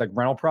properties, like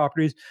rental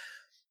properties.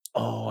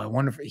 Oh, I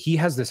wonder if he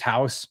has this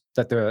house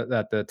that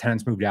the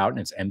tenants moved out and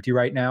it's empty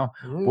right now.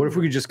 Ooh. What if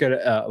we could just get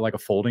like a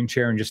folding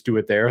chair and just do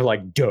it there,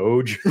 like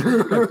Doge?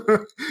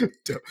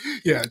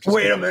 Yeah.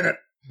 Wait a minute.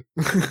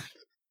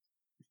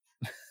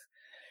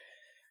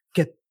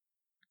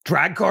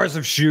 Drag cars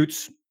have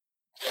chutes.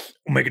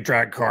 We'll make a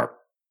drag car.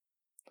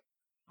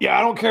 Yeah,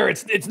 I don't care.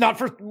 It's not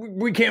for.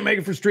 We can't make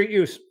it for street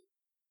use.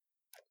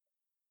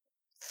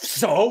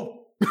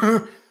 So,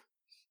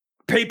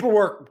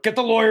 paperwork. Get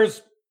the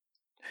lawyers.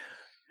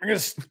 I'm gonna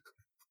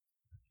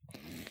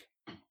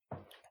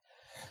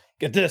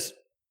get this.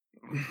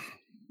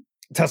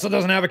 Tesla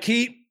doesn't have a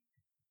key.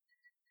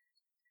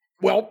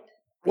 Well,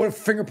 what if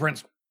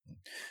fingerprints?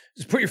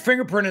 Just put your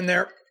fingerprint in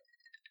there,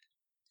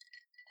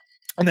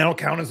 and that'll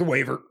count as a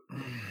waiver.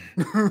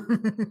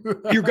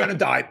 You're gonna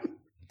die.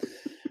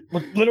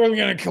 We're literally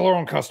gonna kill our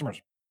own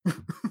customers.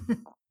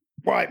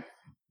 Why?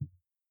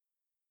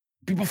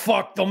 People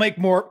fuck. They'll make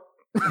more.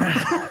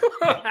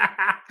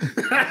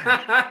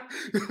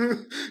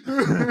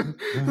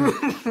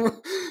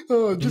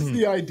 Oh, just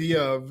the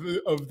idea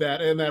of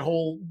that and that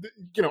whole,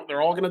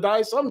 they're all going to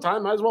die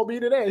sometime. Might as well be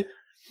today.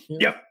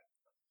 Yep.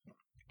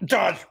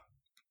 Josh,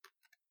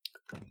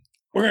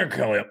 we're going to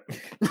kill you.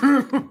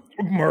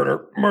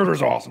 Murder.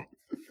 Murder's awesome.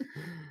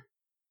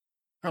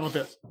 How about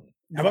this?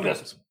 How about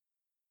this?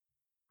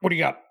 What do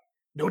you got?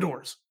 No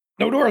doors.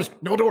 No doors.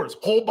 No doors.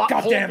 Whole box.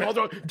 God damn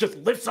it. Just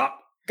lifts up.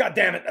 God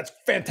damn it. That's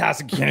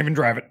fantastic. You can't even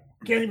drive it.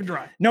 Can't even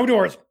drive. No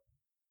doors.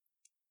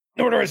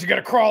 No doors. You got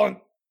to crawl in.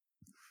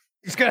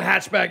 It's got a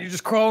hatchback. You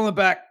just crawl in the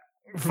back.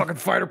 Fucking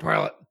fighter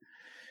pilot.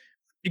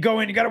 You go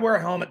in. You got to wear a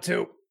helmet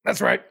too.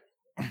 That's right.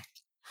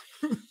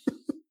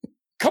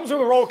 Comes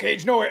with a roll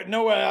cage.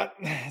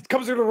 It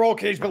comes with a roll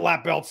cage, but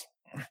lap belts.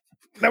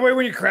 That way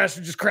when you crash,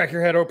 you just crack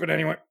your head open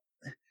anyway.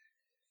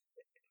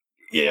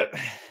 Yeah.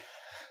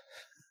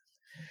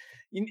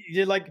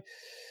 You like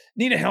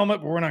need a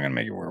helmet, but we're not going to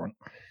make you wear one.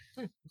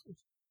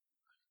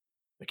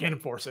 They can't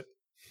enforce it.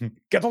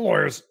 Get the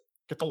lawyers.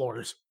 Get the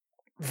lawyers.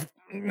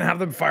 Have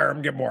them fire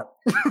them. Get more.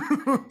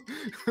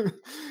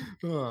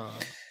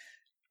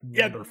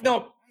 Yeah,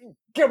 no.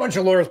 Get a bunch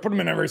of lawyers. Put them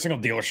in every single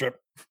dealership.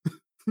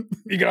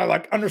 You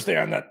gotta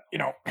understand that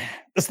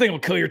this thing will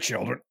kill your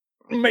children,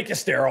 make you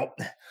sterile.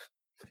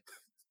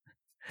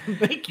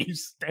 Make you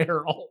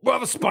sterile. We'll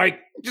have a spike.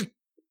 Just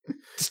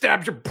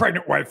stab your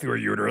pregnant wife through her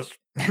uterus.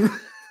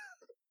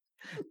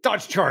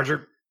 Dodge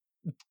Charger.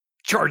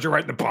 Charge you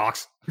right in the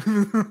box.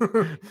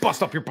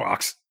 Bust up your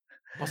box.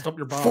 Bust up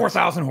your box.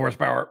 4,000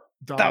 horsepower.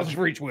 Dodge. 1,000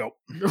 for each wheel.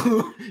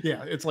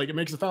 Yeah, it's like it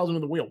makes 1,000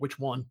 in the wheel. Which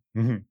one?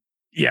 Mm-hmm.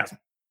 Yes.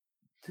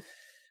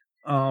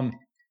 Hey,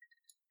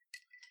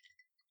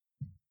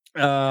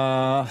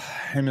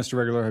 Mr.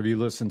 Regular, have you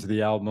listened to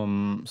the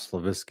album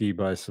Slavisky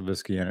by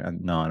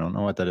Slavisky? No, I don't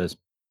know what that is.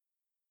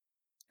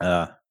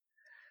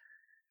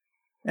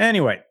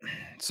 Anyway,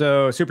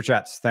 so super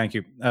chats. Thank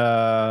you.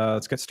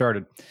 Let's get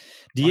started.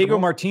 Diego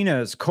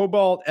Martinez,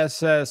 Cobalt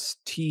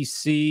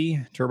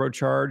SSTC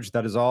turbocharged.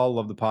 That is all.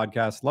 Love the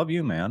podcast. Love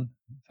you, man.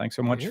 Thanks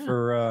so much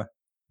for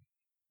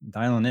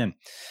dialing in.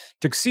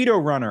 Tuxedo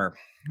Runner,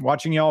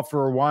 watching y'all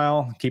for a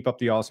while. Keep up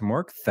the awesome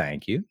work.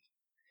 Thank you.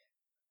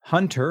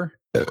 Hunter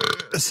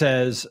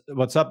says,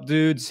 what's up,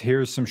 dudes?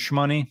 Here's some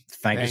shmoney.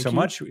 Thank you so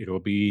much. It will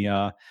be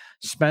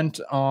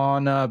spent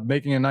on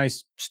making a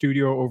nice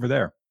studio over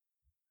there.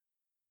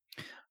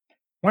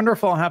 Wonder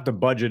if I'll have to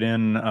budget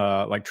in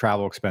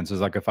travel expenses,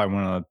 like if I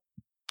want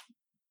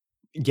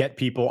to get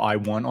people I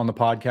want on the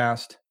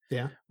podcast.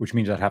 Yeah. Which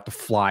means I'd have to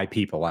fly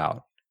people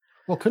out.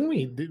 Well, couldn't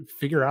we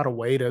figure out a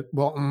way to,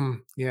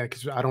 yeah,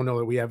 because I don't know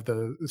that we have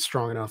the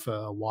strong enough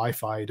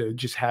Wi-Fi to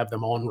just have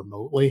them on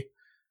remotely,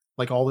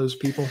 like all those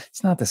people.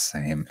 It's not the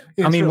same.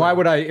 Yeah, I mean, really. why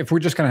would I, if we're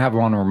just going to have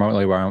one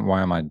remotely,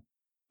 why am I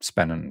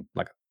spending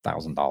like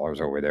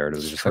 $1,000 over there? To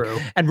just True.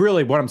 And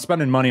really what I'm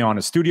spending money on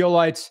is studio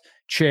lights,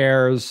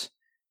 chairs,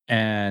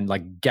 and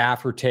like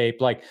gaffer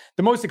tape. Like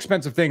the most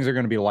expensive things are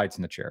going to be lights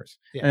and the chairs.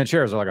 Yeah. And the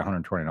chairs are like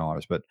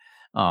 $120, but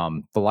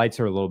the lights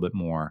are a little bit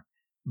more.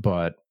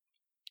 But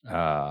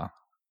I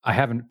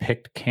haven't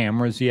picked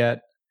cameras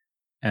yet,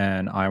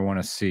 and I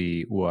want to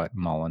see what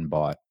Mullen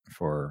bought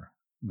for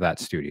that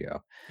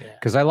studio.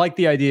 Because I like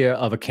the idea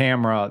of a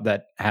camera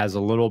that has a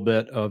little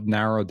bit of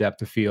narrow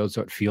depth of field,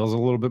 so it feels a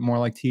little bit more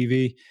like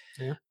TV.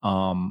 Yeah.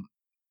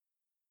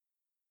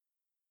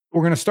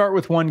 We're going to start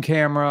with one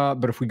camera,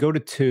 but if we go to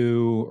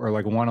two or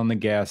like one on the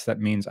guest, that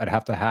means I'd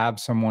have to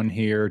have someone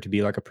here to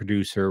be like a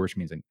producer, which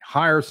means I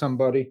hire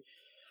somebody.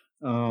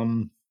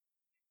 And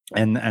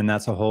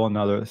that's a whole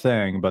another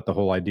thing. But the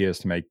whole idea is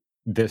to make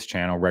this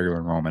channel, Regular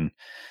and Roman,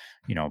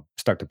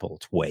 start to pull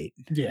its weight.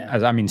 Yeah.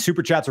 I mean,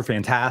 super chats are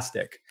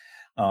fantastic.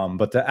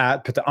 But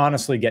to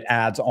honestly get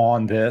ads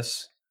on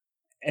this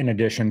in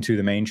addition to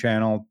the main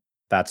channel,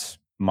 that's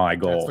my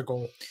goal. That's the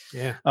goal.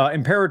 Yeah.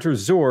 Imperator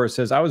Zor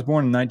says, I was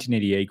born in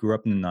 1988, grew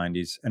up in the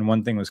 90s, and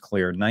one thing was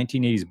clear.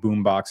 1980s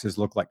boom boxes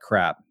look like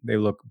crap. They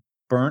look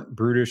burnt,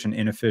 brutish, and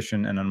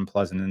inefficient and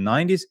unpleasant. In the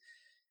 90s,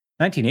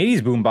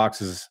 1980s boom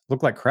boxes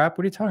look like crap.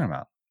 What are you talking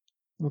about?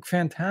 Look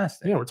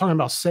fantastic. Yeah, we're talking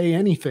about Say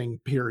Anything,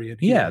 period.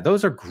 Yeah,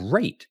 those are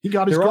great. He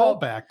got his call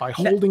back by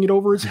holding it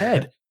over his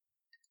head.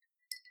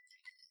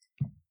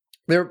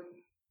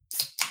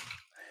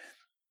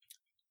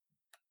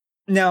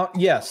 Now,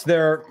 yes,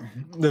 there's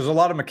a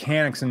lot of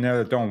mechanics in there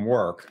that don't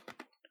work.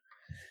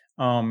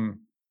 And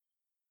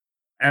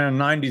And a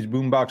 90s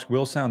boombox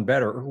will sound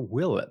better, or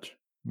will it?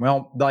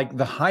 Well, like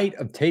the height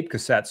of tape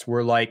cassettes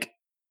were like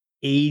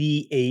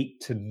 88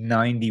 to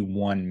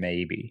 91,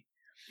 maybe.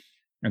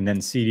 And then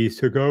CDs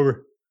took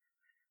over.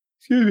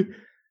 Excuse me.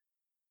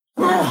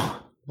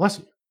 Bless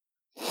you.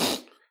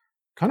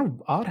 Kind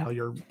of odd how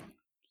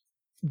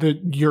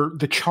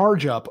the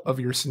charge up of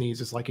your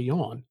sneeze is like a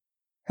yawn.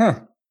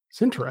 Huh.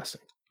 It's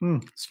interesting.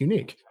 It's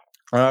unique.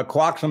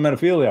 Clocks on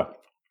Metaphilia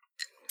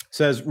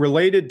says,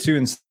 related to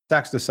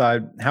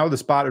insecticide, how are the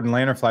spotted and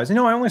lanternflies? You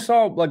know, I only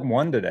saw like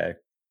one today,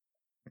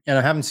 and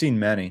I haven't seen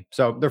many,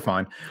 so they're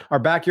fine. Our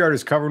backyard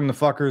is covered in the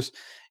fuckers.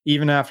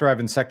 Even after I've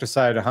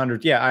insecticided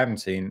 100, yeah, I haven't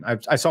seen.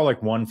 I saw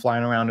like one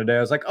flying around today.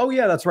 I was like, oh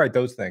yeah, that's right,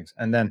 those things.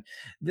 And then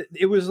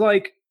it was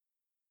like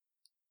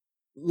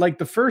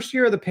the first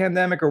year of the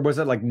pandemic, or was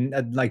it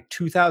like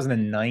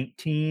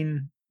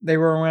 2019? They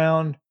were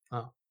around.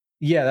 Oh,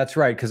 yeah, that's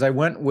right. Because I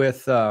went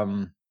with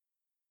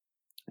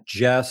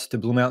Jess to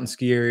Blue Mountain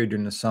Ski Area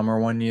during the summer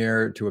one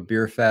year to a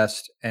beer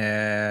fest,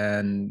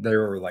 and they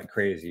were like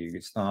crazy. You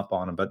could stomp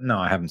on them, but no,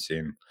 I haven't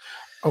seen them.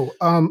 Oh,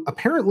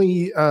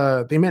 apparently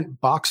they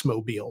meant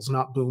boxmobiles,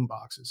 not boom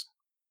boxes.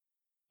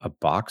 A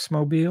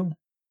boxmobile?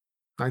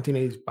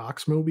 1980s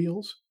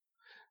boxmobiles?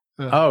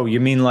 Oh, you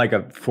mean like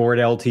a Ford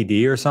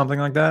LTD or something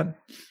like that?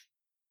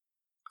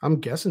 I'm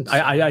guessing so.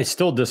 I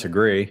still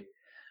disagree.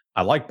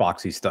 I like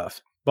boxy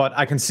stuff, but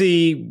I can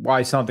see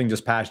why something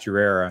just past your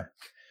era.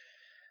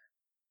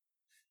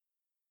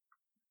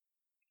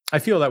 I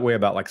feel that way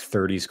about like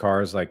 30s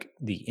cars, like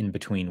the in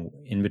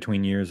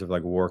between years of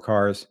like war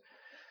cars.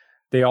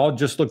 They all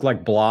just look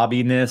like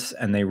blobbiness,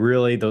 and they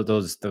really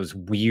those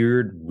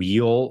weird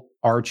wheel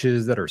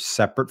arches that are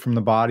separate from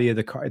the body of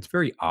the car. It's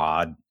very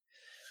odd.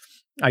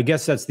 I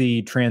guess that's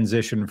the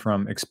transition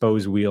from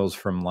exposed wheels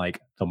from like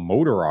the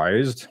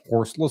motorized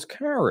horseless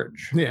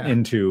carriage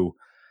into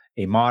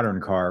a modern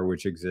car,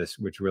 which exists,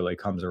 which really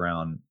comes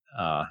around,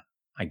 I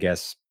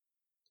guess,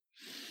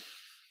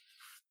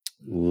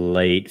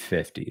 late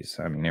 50s.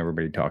 I mean,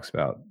 everybody talks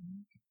about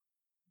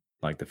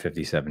like the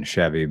 57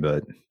 Chevy,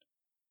 but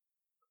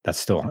that's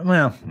still,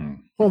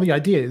 well, the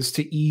idea is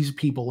to ease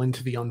people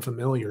into the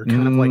unfamiliar,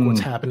 kind of like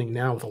what's happening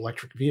now with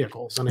electric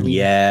vehicles. And I mean,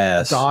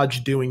 yes,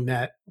 Dodge doing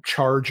that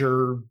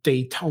Charger,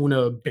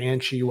 Daytona,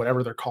 Banshee,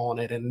 whatever they're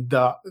calling it. And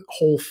the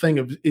whole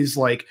thing is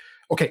like,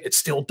 okay, it's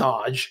still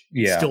Dodge.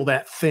 It's still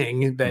that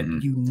thing that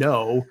you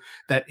know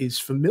that is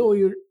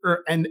familiar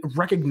and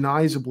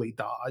recognizably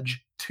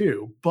Dodge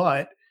too.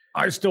 But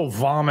I still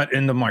vomit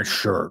into my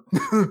shirt.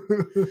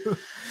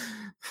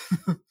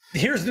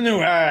 Here's the new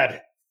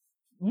ad.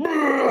 And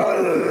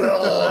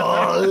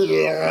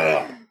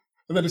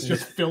then it's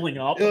just filling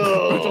up.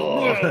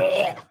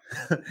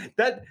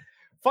 That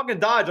fucking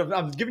Dodge.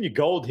 I'm giving you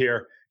gold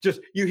here. Just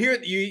you hear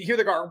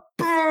the car,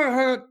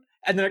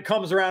 and then it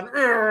comes around.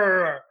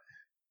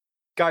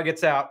 Guy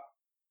gets out.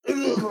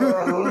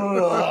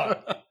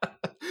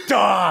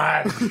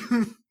 Dodge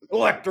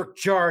electric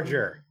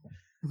Charger.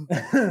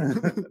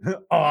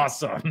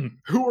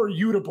 Awesome. Who are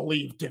you to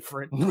believe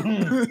different?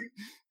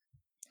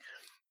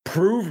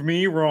 Prove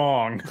me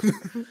wrong.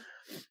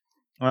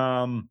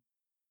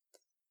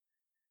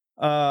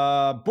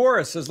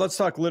 Boris says, let's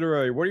talk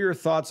literary. What are your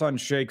thoughts on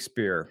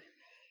Shakespeare?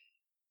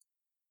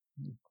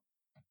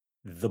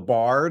 The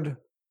Bard.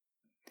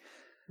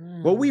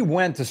 Well, we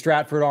went to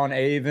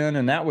Stratford-on-Avon,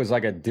 and that was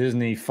like a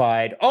Disney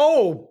fight.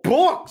 Oh,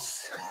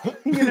 books!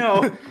 You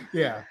know.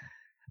 Yeah.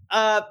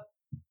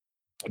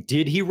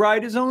 Did he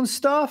write his own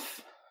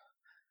stuff?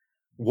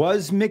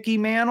 Was Mickey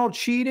Mantle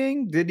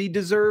cheating? Did he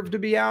deserve to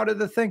be out of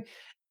the thing?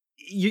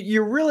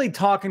 You're really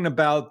talking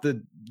about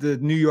the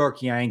New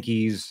York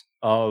Yankees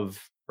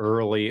of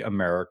early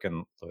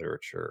American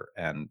literature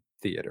and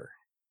theater.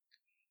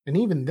 And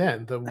even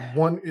then, the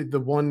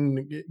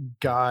one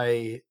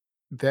guy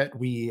that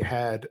we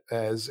had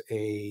as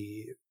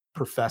a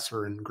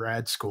professor in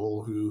grad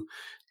school who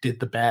did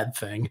the bad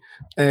thing,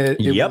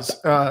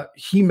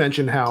 he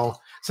mentioned how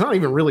it's not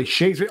even really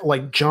Shakespeare.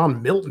 Like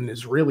John Milton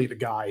is really the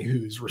guy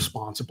who's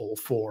responsible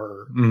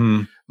for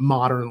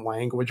modern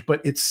language, but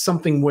it's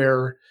something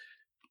where,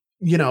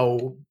 you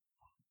know,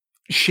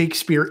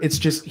 Shakespeare, it's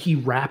just he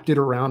wrapped it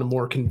around a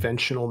more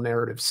conventional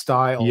narrative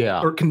style,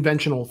 or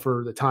conventional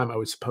for the time, I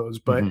would suppose.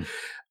 But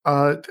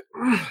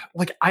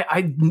like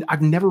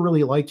I've never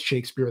really liked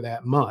Shakespeare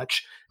that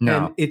much,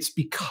 and it's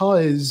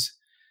because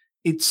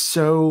it's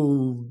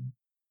so,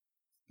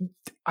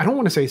 I don't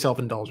want to say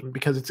self-indulgent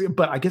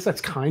but I guess that's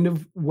kind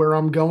of where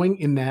I'm going,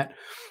 in that,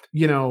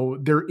 you know,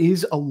 there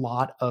is a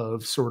lot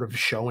of sort of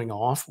showing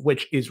off,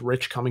 which is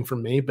rich coming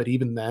from me. But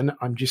even then,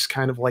 I'm just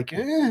kind of like,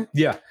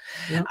 Yeah.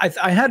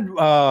 I had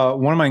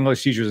one of my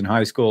English teachers in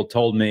high school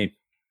told me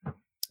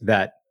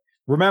that,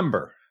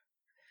 remember,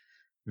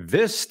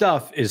 this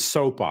stuff is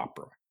soap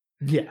opera.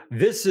 Yeah.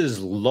 This is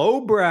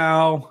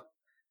lowbrow.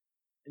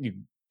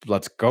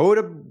 Let's go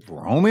to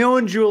Romeo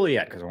and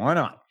Juliet, because why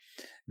not?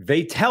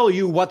 They tell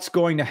you what's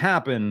going to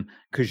happen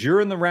because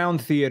you're in the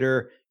round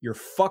theater. You're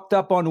fucked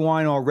up on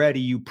wine already.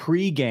 You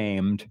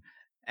pre-gamed.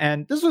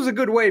 And this was a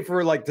good way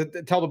for like to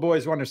tell the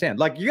boys to understand.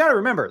 Like, you got to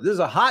remember, this is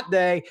a hot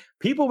day.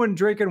 People have been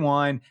drinking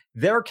wine.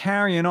 They're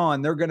carrying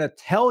on. They're going to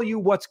tell you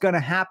what's going to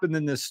happen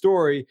in this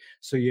story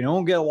so you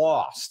don't get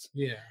lost.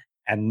 Yeah.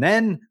 And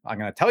then I'm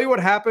going to tell you what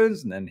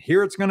happens, and then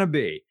here it's going to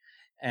be.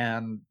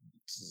 And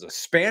it's a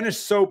Spanish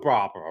soap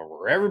opera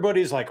where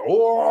everybody's like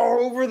all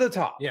over the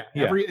top. Yeah.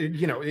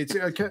 It's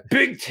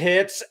big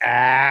tits,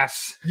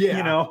 ass.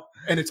 Yeah.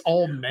 And it's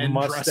all men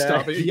Mustache. dressed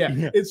up. Yeah.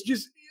 Yeah. It's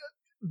just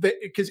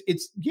because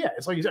it's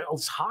like you said,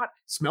 it's hot,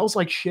 smells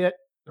like shit.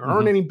 There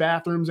aren't any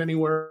bathrooms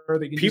anywhere.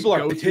 People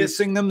are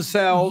pissing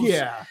themselves.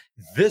 Yeah.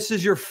 This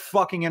is your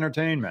fucking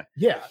entertainment.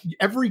 Yeah.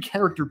 Every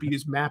character beat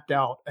is mapped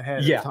out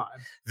ahead of time.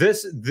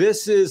 This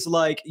is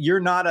like, you're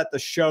not at the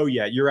show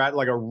yet. You're at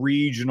like a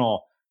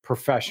regional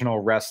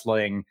professional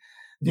wrestling,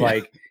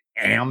 like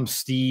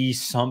Amnesty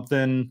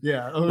something.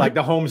 Yeah. Like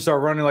the homes are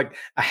running like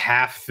a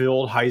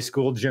half-filled high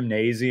school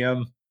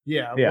gymnasium.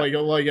 Yeah. Like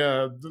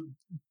a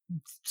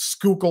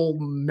Schuylkill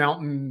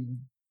Mountain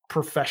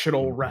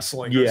professional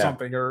wrestling or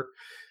something, or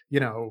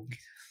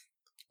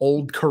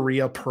old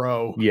Korea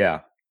pro. Yeah.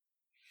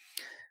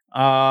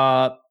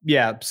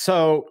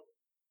 So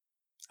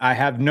I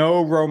have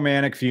no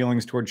romantic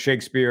feelings towards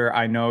Shakespeare.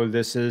 I know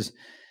this is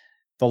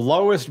the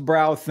lowest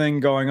brow thing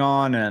going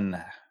on, and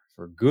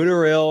for good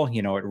or ill,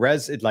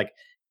 it like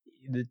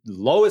the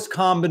lowest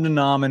common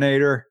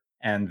denominator,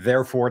 and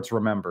therefore it's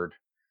remembered.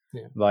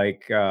 Yeah.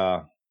 Like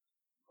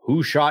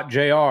who shot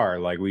JR?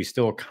 Like, we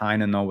still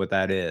kind of know what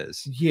that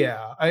is.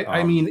 Yeah.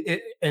 I mean,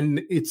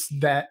 it's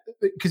that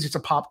because it's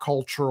a pop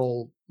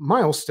cultural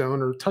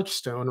milestone or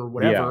touchstone or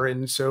whatever.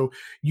 And so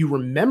you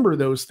remember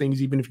those things,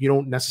 even if you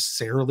don't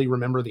necessarily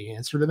remember the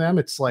answer to them.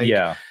 It's like,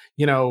 I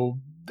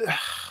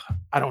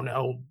don't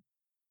know.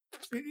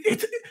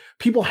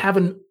 People have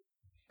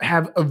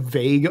a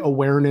vague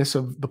awareness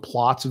of the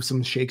plots of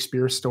some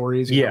Shakespeare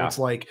stories. It's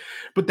like,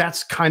 but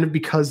that's kind of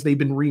because they've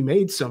been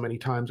remade so many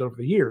times over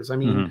the years. I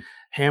mean,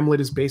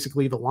 Hamlet is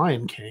basically the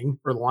Lion King,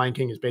 or the Lion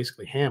King is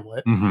basically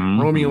Hamlet.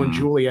 Romeo and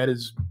Juliet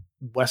is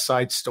West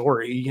Side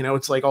Story.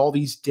 It's like all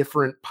these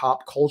different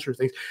pop culture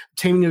things.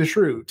 Taming of the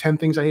Shrew, 10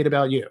 Things I Hate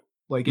About You.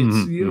 Like,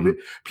 it's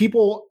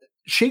people.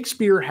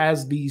 Shakespeare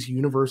has these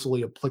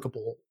universally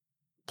applicable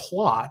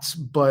plots,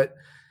 but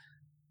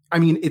I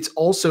mean, it's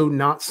also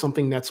not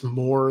something that's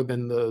more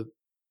than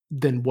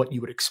what you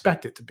would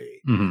expect it to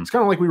be. It's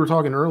kind of like we were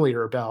talking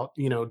earlier about,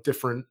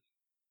 different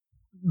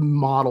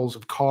models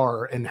of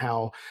car and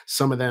how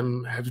some of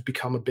them have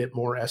become a bit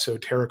more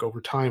esoteric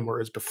over time.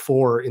 Whereas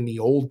before, in the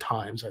old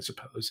times, I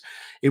suppose,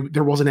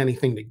 there wasn't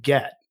anything to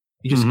get.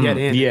 You just get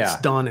in,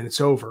 it's done, and it's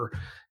over.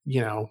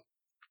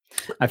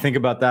 I think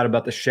about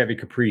the Chevy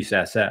Caprice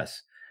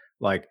SS.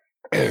 Like,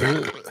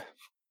 this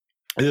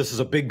is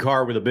a big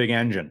car with a big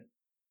engine.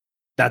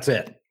 That's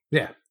it.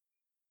 Yeah.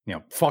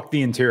 Fuck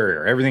the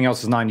interior. Everything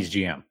else is 90s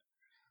GM.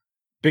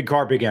 Big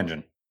car, big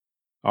engine.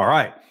 All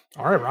right.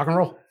 Rock and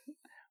roll.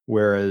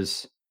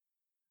 Whereas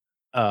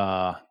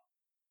even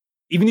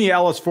the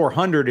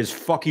LS400 is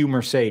fuck you,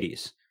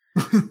 Mercedes.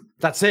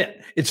 That's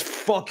it. It's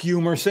fuck you,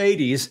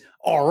 Mercedes.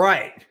 All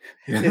right.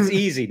 It's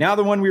easy. Now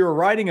the one we were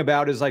writing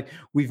about is like,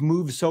 we've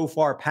moved so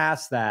far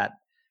past that.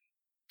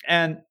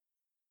 And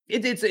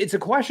it's a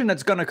question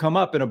that's going to come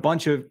up in a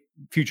bunch of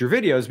future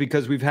videos,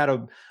 because we've had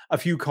a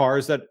few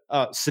cars that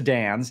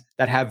sedans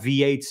that have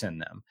V8s in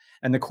them.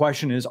 And the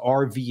question is,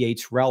 are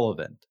V8s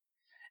relevant?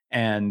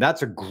 And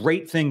that's a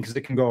great thing, because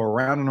it can go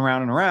around and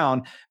around and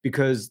around,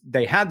 because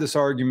they had this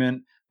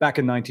argument back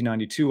in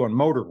 1992 on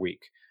Motor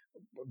Week.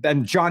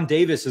 Then John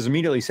Davis has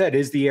immediately said,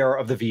 is the era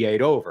of the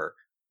V8 over?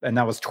 And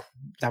that was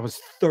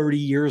 30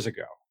 years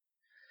ago.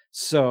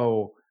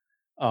 So,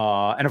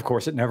 and of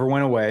course, it never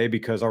went away,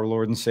 because our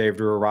Lord and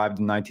Savior arrived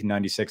in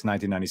 1996,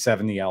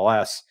 1997, the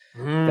LS,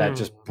 that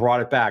just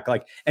brought it back.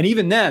 Like, and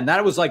even then,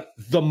 that was like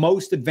the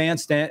most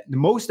advanced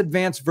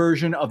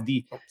version of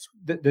the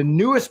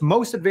newest,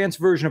 most advanced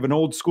version of an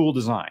old school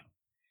design.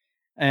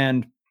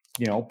 And,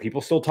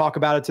 people still talk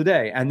about it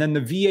today. And then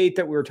the V8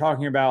 that we were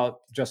talking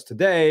about just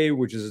today,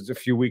 which is a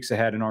few weeks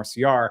ahead in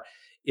RCR,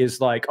 is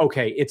like,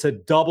 okay, it's a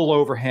double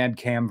overhead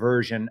cam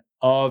version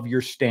of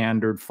your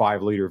standard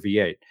 5-liter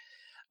V8.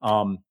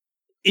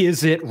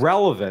 Is it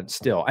relevant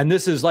still? And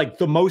this is like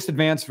the most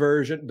advanced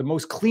version, the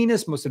most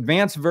cleanest, most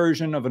advanced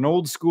version of an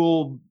old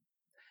school,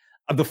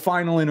 of the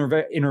final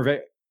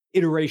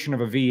iteration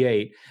of a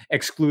V8,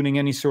 excluding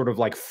any sort of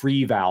like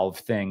free valve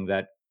thing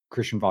that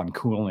Christian von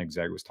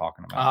Koenigsegg was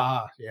talking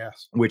about.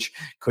 Yes. Which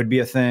could be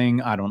a thing.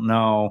 I don't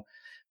know,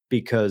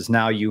 because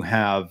now you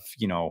have,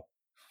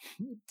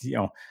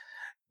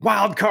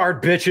 wild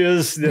card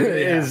bitches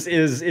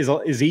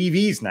is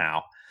EVs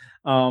now.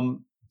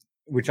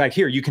 Which I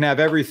hear you can have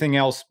everything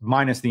else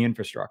minus the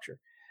infrastructure.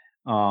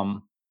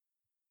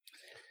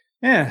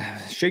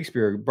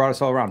 Shakespeare brought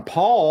us all around.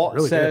 Paul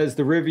really says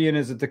the Rivian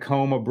is a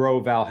Tacoma,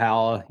 bro,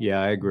 Valhalla.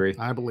 Yeah, I agree.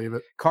 I believe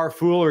it. Car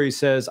Foolery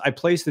says, I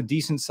placed the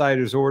decent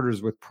sized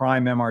orders with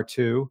Prime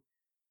MR2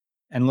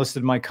 and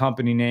listed my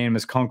company name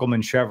as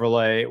Kunkelman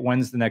Chevrolet.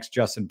 When's the next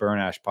Justin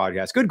Bernash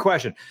podcast? Good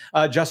question.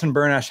 Justin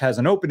Bernash has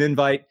an open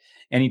invite.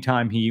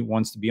 anytime he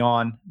wants to be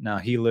on. Now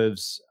he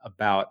lives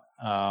about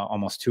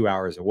almost 2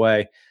 hours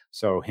away,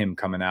 so him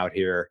coming out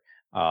here,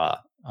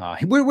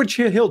 which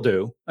he'll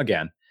do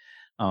again.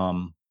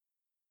 Don't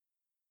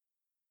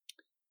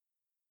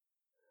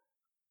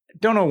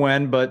know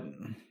when, but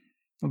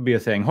it'll be a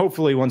thing.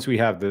 Hopefully, once we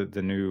have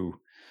the new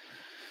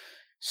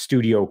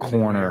studio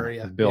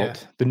corner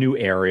built, the new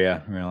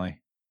area, really.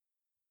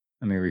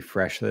 Let me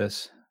refresh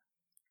this.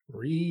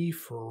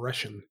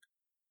 Refreshing.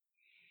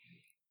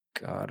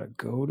 Gotta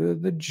go to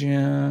the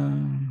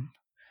gym.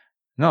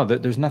 No,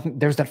 there's nothing.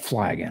 There's that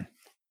fly again.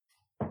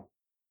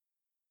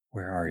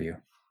 Where are you?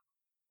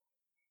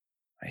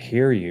 I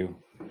hear you.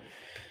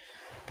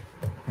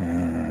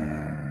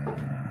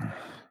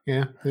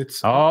 Yeah,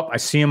 it's. Oh, I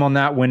see him on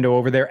that window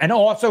over there. And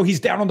also, he's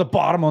down on the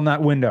bottom on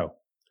that window.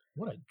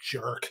 What a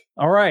jerk.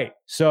 All right.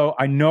 So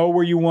I know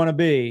where you want to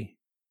be.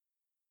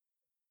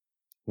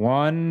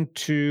 1,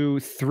 2,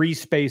 3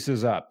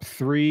 spaces up.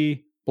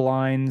 3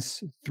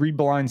 blinds, 3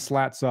 blind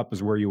slats up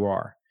is where you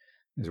are.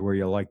 Is where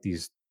you like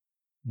these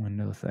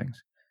window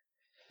things.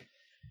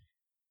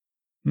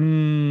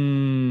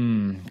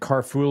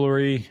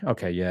 Carfoolery.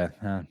 Okay, yeah.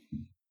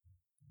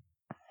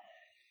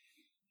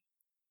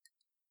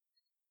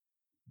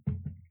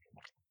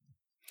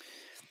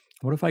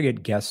 What if I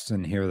get guests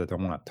in here that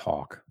don't want to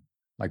talk?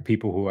 Like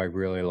people who I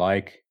really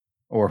like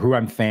or who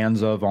I'm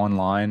fans of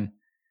online,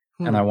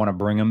 and I want to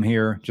bring them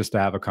here just to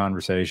have a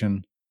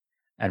conversation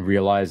and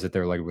realize that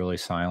they're like really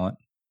silent.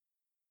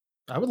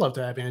 I would love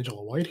to have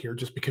Angela White here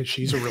just because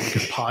she's a really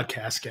good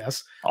podcast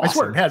guest. Awesome. I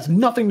swear it has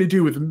nothing to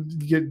do with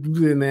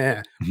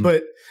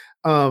but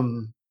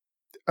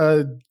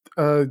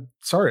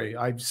sorry,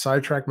 I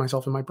sidetracked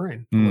myself in my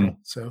brain a little.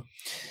 So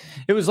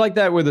it was like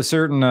that with a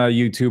certain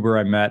YouTuber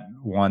I met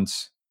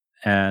once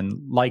and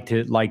liked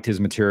his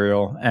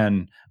material,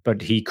 but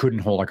he couldn't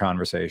hold a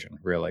conversation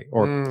really,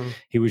 or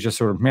he was just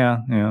sort of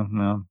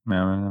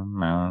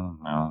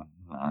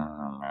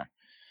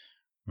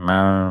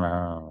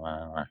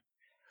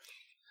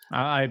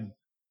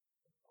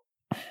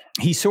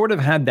he sort of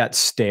had that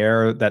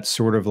stare that's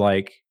sort of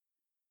like,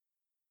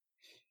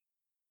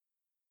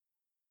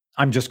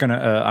 I'm just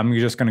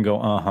gonna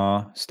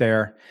go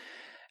stare.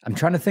 I'm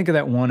trying to think of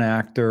that one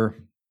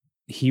actor.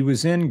 He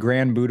was in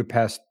Grand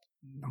Budapest.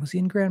 Was he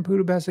in Grand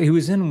Budapest? He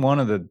was in one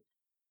of the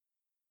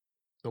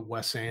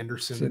Wes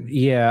Anderson.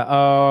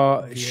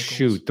 Yeah.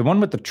 Shoot, the one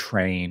with the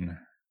train.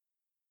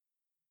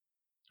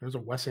 There's a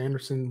Wes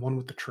Anderson one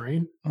with the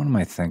train. What am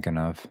I thinking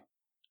of?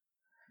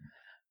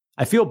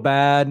 I feel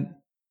bad.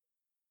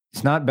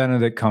 It's not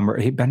Benedict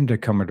Cumberbatch.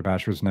 Benedict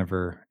Cumberbatch was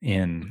never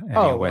in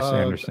any Wes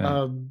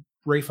Anderson.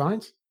 Ray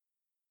Fiennes.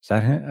 Is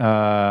that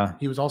him?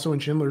 He was also in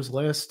Schindler's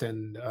List,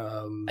 and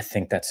I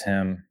think that's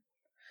him.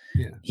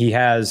 Yeah. He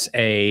has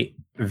a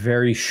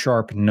very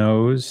sharp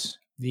nose.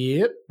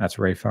 Yep. That's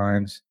Ray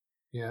Fiennes.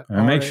 Yeah.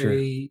 Make sure.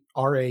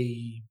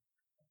 R-A-L-P-H.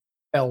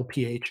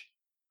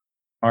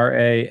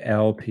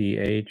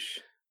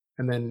 R-A-L-P-H.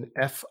 And then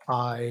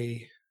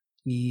F-I-E-N-N-E-S.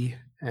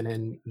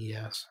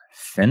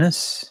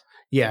 Fiennes?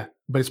 Yeah,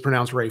 but it's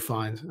pronounced Ray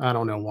Fiennes. I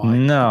don't know why.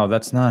 No,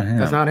 that's not him.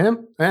 That's not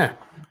him?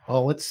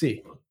 Well, let's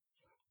see.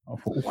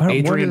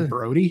 Adrian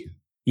Brody?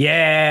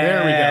 Yeah. There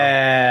we go.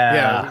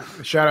 Yeah.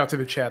 Shout out to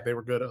the chat. They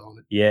were good on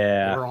it.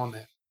 Yeah. They were on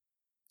that.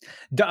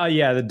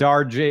 The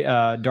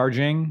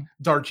Darjeeling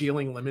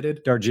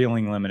Limited.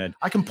 Darjeeling Limited.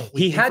 I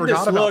completely He had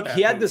forgot this look. That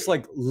he had movie. this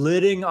like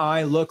litting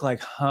eye look,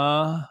 like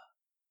but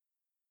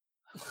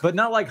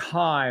not like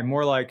high.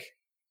 More like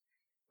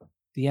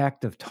the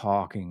act of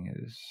talking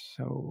is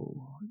so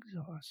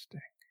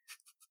exhausting.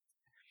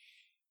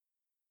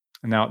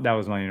 And now that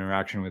was my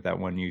interaction with that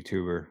one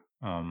YouTuber.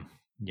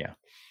 Yeah.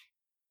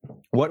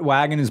 What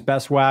wagon is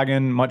best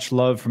wagon? Much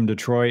love from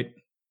Detroit.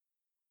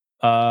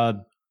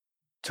 Toyota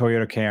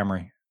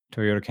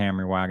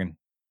Camry wagon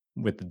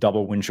with the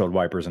double windshield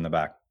wipers in the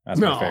back. That's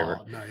my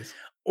favorite. Nice.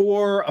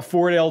 Or a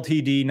Ford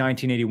LTD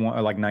 1981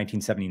 or like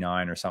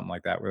 1979 or something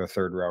like that with a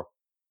third row.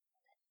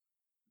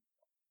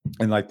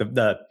 And like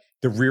the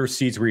rear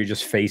seats where you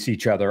just face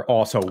each other,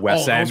 also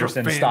Wes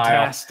Anderson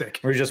style.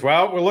 We're just,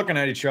 we're looking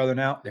at each other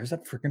now. There's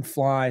that freaking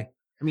fly.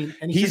 I mean,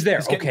 and he's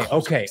there.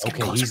 Okay.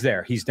 He's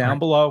there. He's down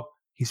below.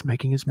 He's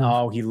making his move.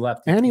 Oh, he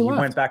left. And he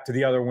went back to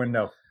the other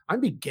window. I'm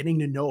beginning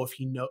to know if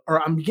he knows,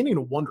 or I'm beginning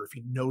to wonder if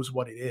he knows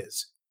what it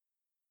is.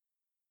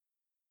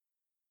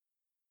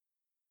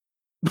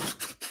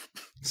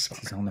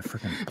 He's on the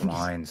freaking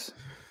blinds.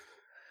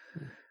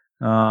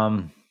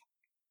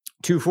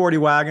 240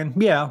 wagon.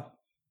 Yeah.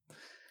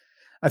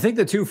 I think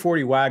the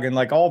 240 wagon,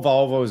 like all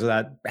Volvos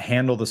that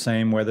handle the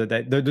same, whether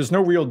there's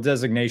no real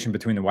designation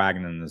between the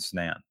wagon and the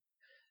sedan.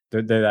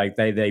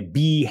 They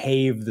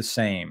behave the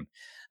same.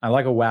 I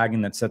like a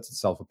wagon that sets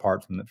itself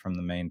apart from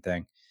the main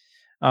thing.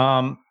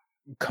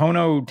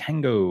 Chrono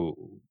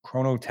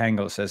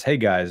Tango says, "Hey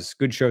guys,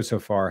 good show so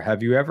far.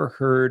 Have you ever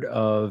heard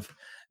of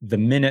the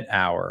Minute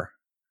Hour?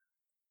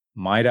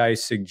 Might I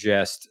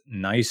suggest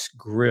nice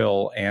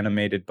grill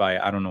animated by,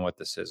 I don't know what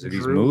this is. Are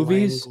these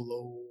movies?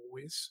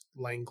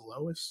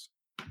 Langlois.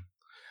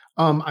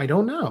 I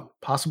don't know.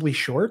 Possibly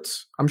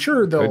shorts. I'm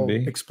sure they'll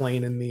be.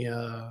 explain in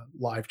the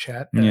live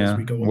chat as Yeah.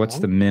 we go What's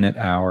the along. minute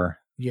hour?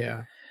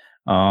 Yeah.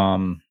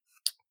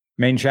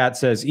 Main chat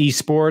says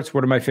esports.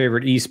 What are my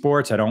favorite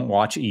esports? I don't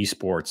watch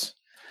esports.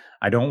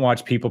 I don't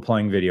watch people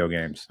playing video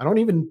games. I don't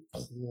even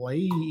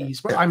play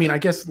esports. I mean, I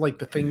guess like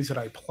the things that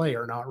I play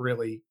are not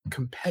really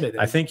competitive.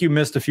 I think you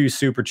missed a few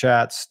super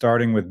chats,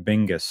 starting with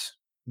Bingus.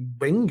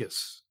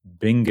 Bingus.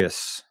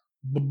 Bingus.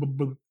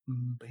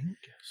 Bingus.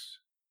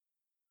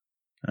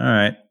 All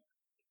right.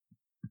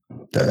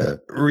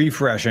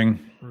 Refreshing.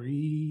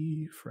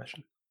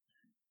 Refreshing.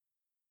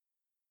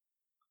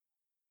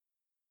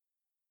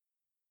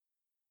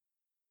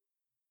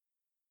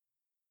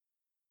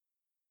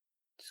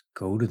 Just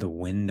go to the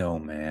window,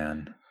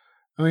 man.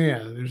 Oh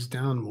yeah, there's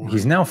down more.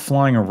 He's now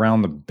flying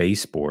around the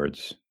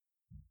baseboards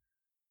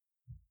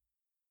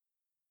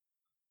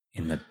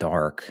in the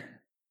dark.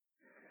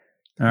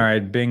 All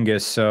right,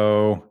 Bingus.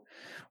 So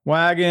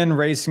Wagon,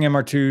 Racing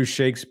MR2,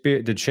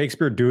 Shakespeare. Did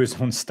Shakespeare do his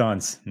own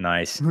stunts?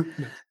 Nice.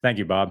 Thank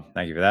you, Bob.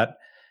 Thank you for that.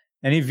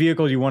 Any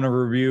vehicle you want to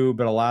review,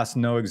 but alas,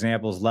 no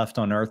examples left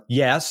on Earth?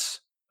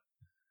 Yes.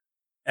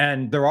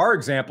 And there are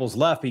examples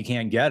left, but you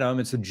can't get them.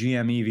 It's a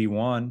GM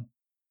EV1,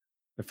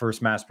 the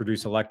first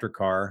mass-produced electric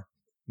car.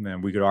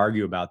 Man, we could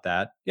argue about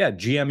that. Yeah,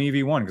 GM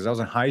EV1, because I was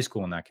in high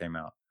school when that came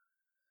out.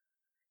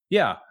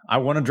 Yeah, I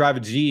want to drive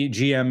a GM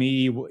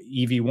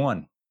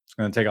EV1. It's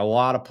going to take a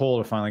lot of pull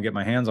to finally get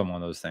my hands on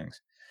one of those things.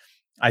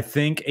 I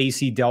think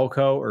AC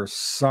Delco or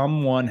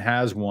someone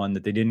has one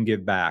that they didn't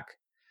give back.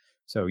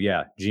 So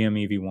yeah,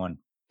 GM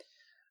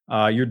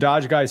EV1. Your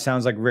Dodge guy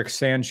sounds like Rick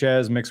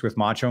Sanchez mixed with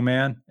Macho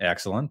Man.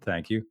 Excellent,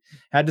 thank you.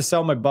 Had to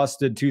sell my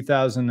busted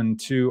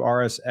 2002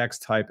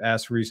 RSX Type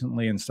S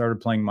recently and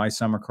started playing My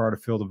Summer Car to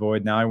fill the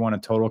void. Now I want a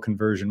total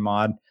conversion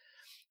mod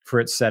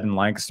for it set in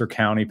Lancaster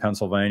County,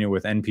 Pennsylvania,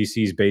 with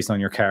NPCs based on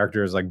your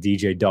characters like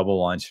DJ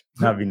Double Lunch.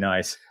 That'd be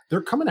nice.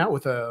 They're coming out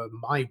with a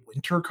My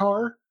Winter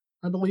Car,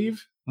 I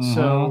believe.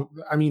 So,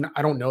 I mean,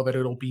 I don't know that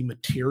it'll be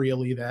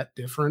materially that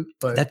different,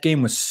 but that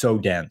game was so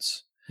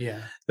dense. Yeah.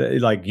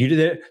 Like you did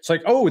it. It's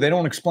like, oh, they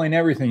don't explain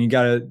everything. You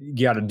gotta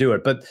do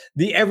it. But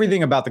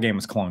everything about the game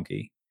was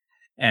clunky.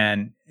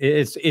 And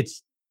it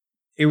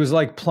was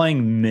like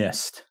playing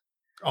Myst.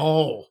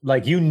 Oh,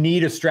 like you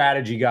need a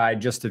strategy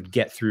guide just to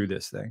get through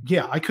this thing.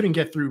 Yeah, I couldn't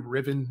get through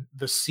Riven,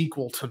 the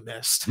sequel to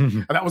Myst.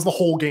 And that was the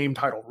whole game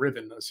title,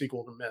 Riven, the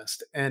sequel to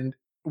Myst. And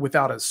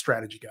without a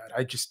strategy guide,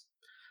 I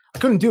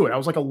couldn't do it. I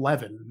was like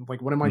 11.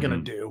 Like, what am I going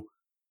to do?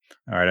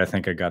 All right. I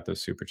think I got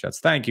those super chats.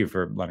 Thank you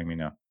for letting me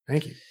know.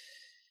 Thank you.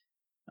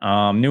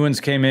 New ones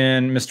came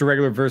in. Mr.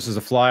 Regular versus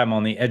a fly. I'm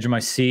on the edge of my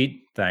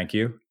seat. Thank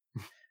you.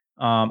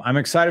 I'm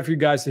excited for you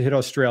guys to hit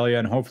Australia,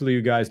 and hopefully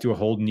you guys do a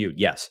Holden Ute.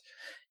 Yes.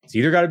 It's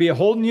either got to be a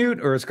Holden Ute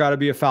or it's got to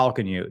be a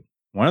Falcon Ute.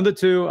 One of the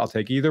two. I'll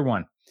take either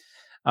one.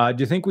 Do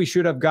you think we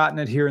should have gotten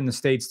it here in the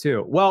States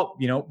too? Well,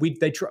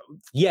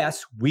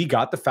 yes, we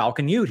got the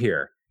Falcon Ute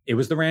here. It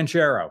was the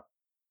Ranchero.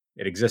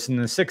 It existed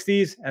in the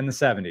 60s and the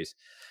 70s.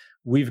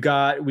 We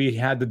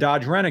had the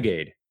Dodge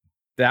Renegade.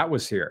 That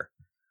was here.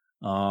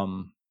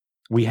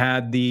 We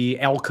had the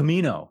El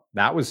Camino.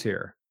 That was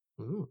here.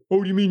 Ooh.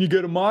 Oh, you mean you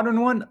get a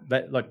modern one?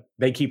 Look,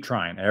 they keep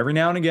trying every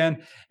now and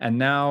again. And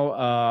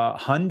now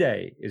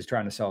Hyundai is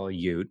trying to sell a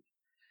Ute.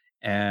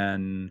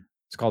 And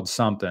it's called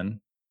something.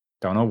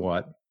 Don't know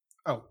what.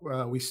 Oh,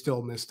 we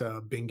still missed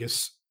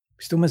Bingus.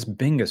 We still missed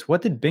Bingus.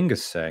 What did Bingus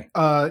say?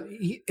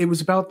 It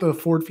was about the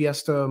Ford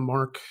Fiesta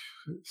Mark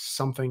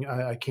something.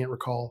 I can't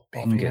recall.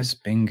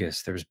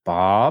 Bingus. There's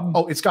Bob.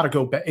 Oh, it's got to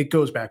go back. It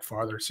goes back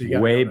farther. So you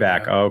way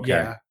back. Okay.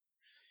 Yeah.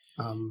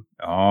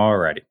 All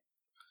righty.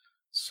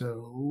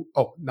 So,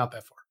 not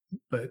that far.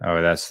 But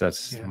that's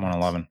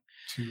 111.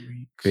 2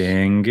 weeks.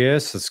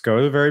 Bingus. Let's go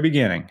to the very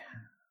beginning.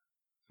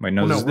 Wait,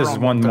 no, this is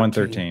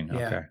 113.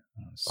 Yeah. Okay.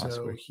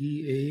 So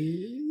he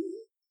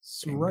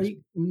is right.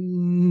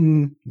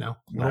 No. All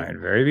right.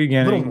 Very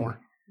beginning. A little more.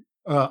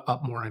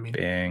 Up more, I mean.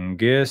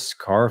 Bingus,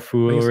 car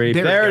foolery.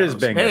 There it is,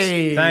 Bingus.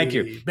 Hey, Thank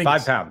you. Bingus.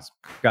 5 pounds.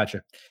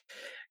 Gotcha.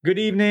 Good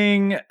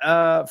evening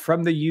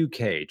from the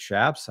UK,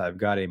 chaps. I've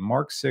got a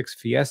Mark 6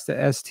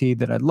 Fiesta ST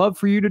that I'd love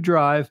for you to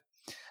drive.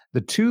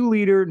 The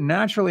 2-liter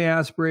naturally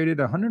aspirated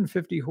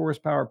 150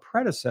 horsepower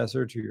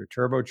predecessor to your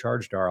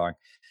turbocharged darling.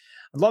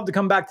 I'd love to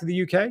come back to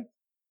the UK.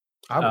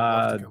 I would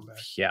love to come back.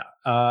 Yeah.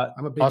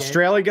 I'm a big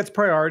Australia gets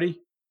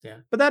priority. Yeah.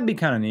 But that'd be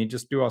kind of neat.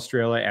 Just do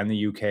Australia and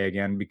the UK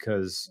again,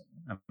 because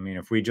I mean,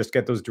 if we just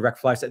get those direct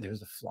flights,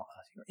 there's a fly.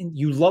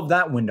 You love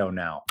that window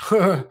now.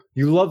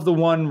 You love the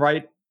one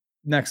right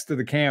next to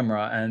the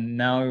camera, and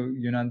now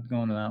you're not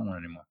going to that one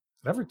anymore.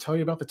 Did I ever tell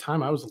you about the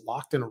time I was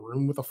locked in a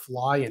room with a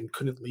fly and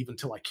couldn't leave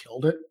until I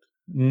killed it?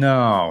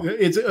 No.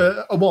 It's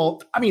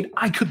well, I mean,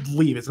 I could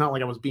leave. It's not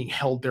like I was being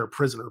held there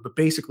prisoner, but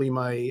basically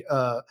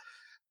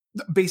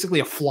basically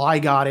a fly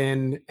got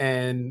in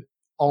and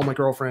all my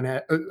girlfriend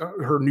had,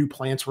 her new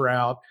plants were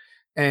out.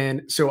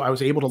 And so I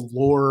was able to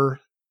lure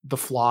the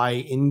fly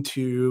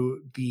into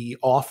the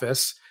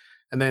office.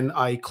 And then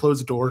I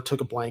closed the door,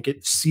 took a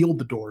blanket, sealed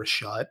the door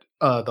shut,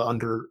 the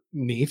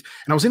underneath.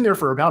 And I was in there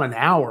for about an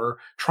hour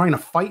trying to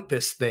fight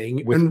this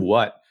thing. With and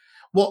what?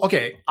 Well,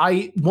 okay.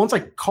 Once I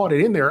caught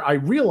it in there, I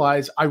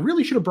realized I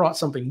really should have brought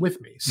something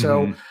with me.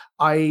 So Mhm.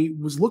 I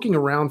was looking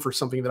around for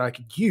something that I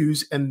could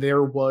use, and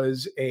there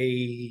was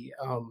a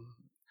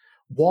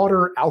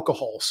water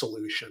alcohol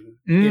solution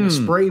in a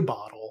spray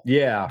bottle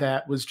Yeah.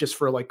 that was just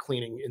for like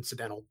cleaning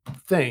incidental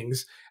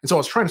things. And so I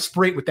was trying to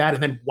spray it with that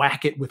and then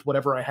whack it with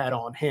whatever I had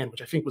on hand,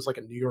 which I think was like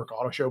a New York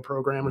Auto Show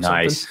program or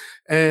something. Nice.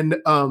 And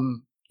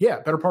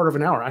yeah, better part of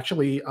an hour.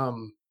 Actually,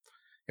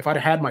 if I'd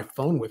had my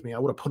phone with me, I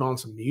would have put on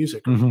some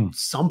music or Mhm.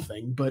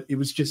 something, but it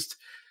was just,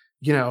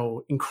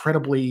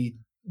 incredibly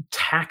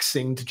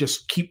taxing to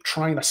just keep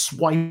trying to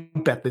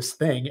swipe at this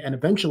thing. And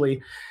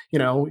eventually,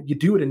 you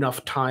do it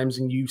enough times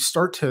and you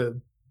start to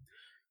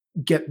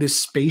get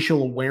this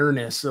spatial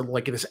awareness of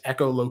like this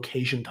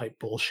echolocation type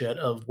bullshit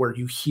of where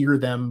you hear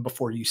them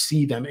before you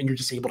see them and you're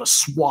just able to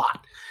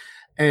swat.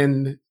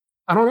 And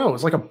I don't know, it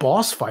was like a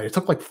boss fight. It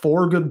took like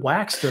 4 good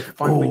whacks to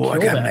finally kill I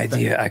got an that thing.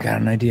 idea. I got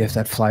an idea if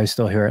that fly is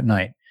still here at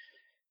night.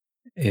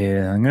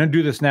 Yeah, I'm going to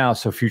do this now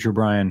so future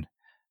Brian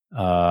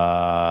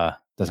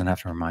doesn't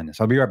have to remind us.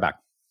 I'll be right back.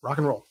 Rock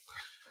and roll.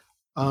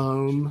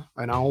 And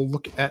I'll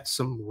look at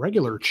some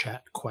regular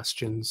chat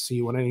questions,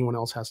 see what anyone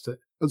else has to.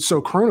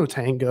 So Chrono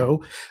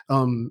Tango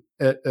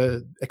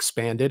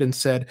expanded and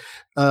said,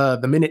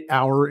 the Minute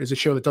Hour is a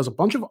show that does a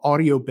bunch of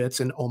audio bits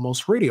and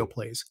almost radio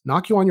plays.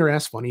 Knock you on your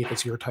ass funny if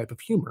it's your type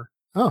of humor.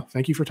 Oh,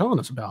 thank you for telling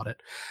us about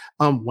it.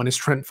 When is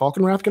Trent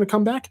Falkenrath going to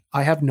come back?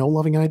 I have no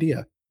loving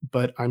idea,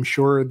 but I'm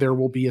sure there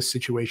will be a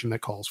situation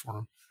that calls for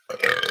him.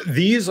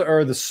 These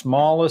are the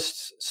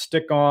smallest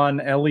stick-on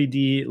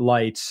LED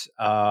lights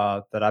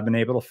that I've been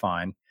able to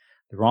find.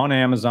 They're on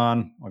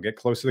Amazon. I'll get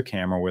close to the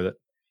camera with it.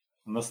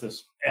 Unless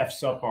this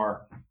F's up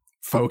our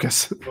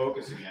focus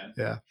again.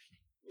 Yeah.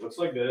 It looks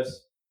like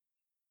this.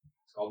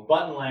 It's called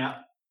button lamp.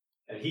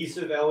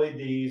 Adhesive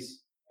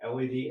LEDs.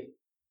 LED.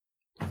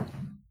 There's a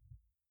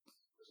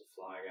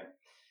fly again.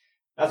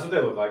 That's what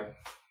they look like.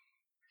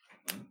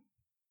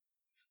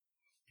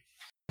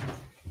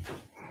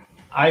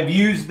 I've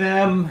used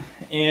them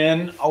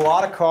in a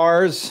lot of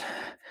cars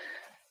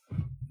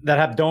that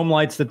have dome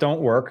lights that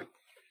don't work.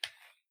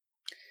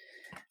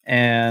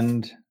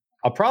 And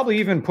I'll probably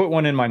even put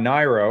one in my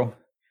Nairo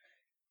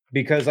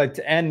because I've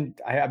been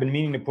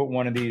meaning to put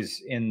one of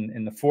these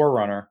in the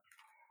 4Runner.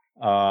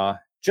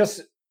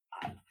 Just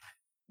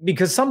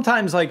because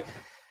sometimes like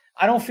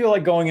I don't feel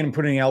like going in and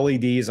putting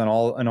LEDs on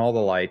all the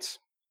lights.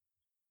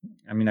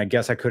 I mean, I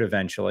guess I could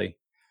eventually.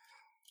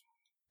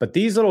 But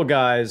these little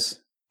guys,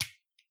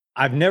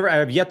 I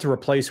have yet to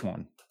replace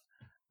one.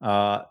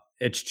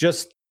 It's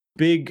just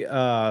big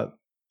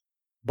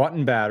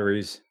button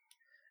batteries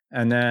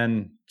and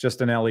then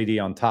just an LED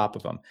on top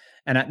of them.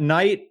 And at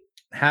night,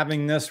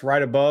 having this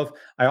right above,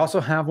 I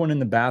also have one in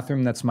the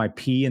bathroom that's my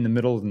pee in the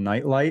middle of the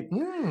night light.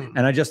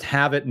 And I just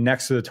have it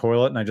next to the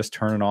toilet and I just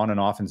turn it on and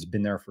off, and it's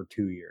been there for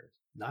 2 years.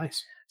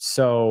 Nice.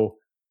 So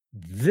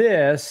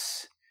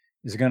this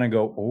is going to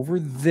go over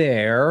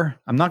there.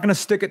 I'm not going to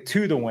stick it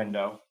to the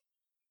window.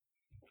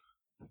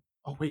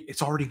 Oh, wait,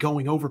 it's already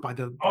going over by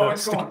the.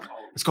 It's going.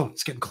 It's going.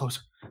 It's getting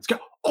closer. Let's go.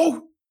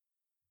 Oh!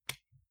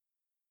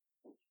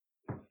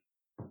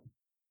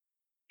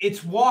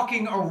 It's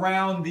walking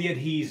around the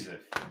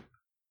adhesive.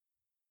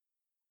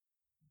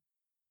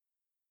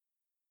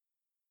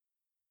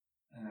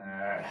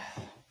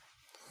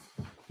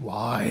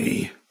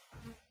 Why?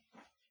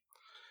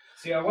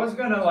 See, I was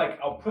going to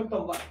I'll put the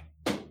light.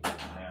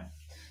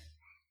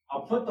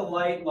 I'll put the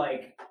light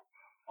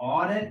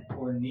on it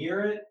or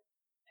near it,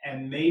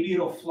 and maybe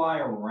it'll fly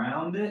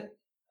around it.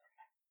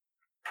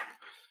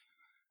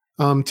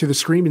 To the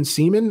Screaming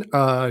Seaman,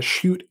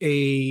 shoot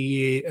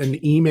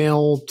an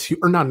email to,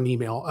 or not an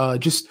email,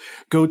 just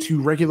go to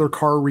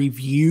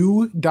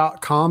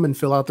regularcarreview.com and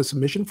fill out the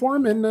submission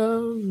form,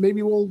 and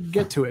maybe we'll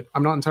get to it.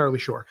 I'm not entirely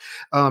sure.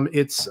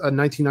 It's a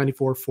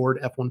 1994 Ford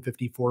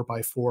F-150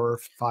 4x4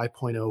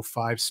 5.0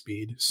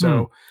 5-speed.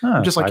 So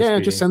I'm just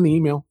just send the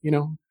email,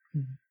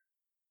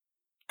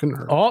 Couldn't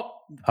hurt. Oh,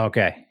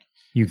 okay.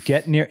 You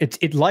get near,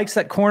 it likes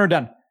that corner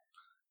down.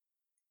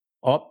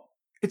 Oh.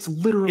 It's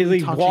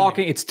literally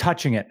walking. It's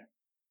touching it.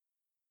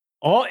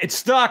 Oh, it's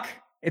stuck.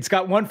 It's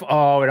got one.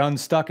 Oh, it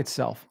unstuck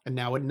itself. And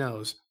now it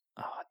knows.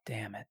 Oh,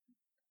 damn it.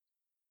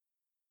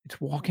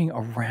 It's walking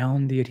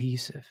around the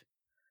adhesive.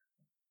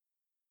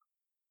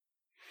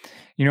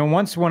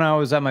 Once when I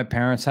was at my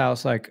parents'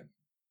 house,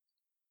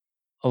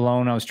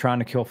 alone, I was trying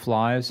to kill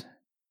flies.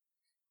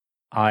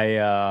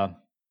 I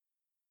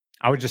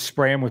would just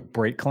spray them with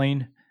brake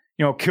clean.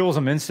 It kills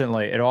them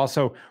instantly. It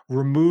also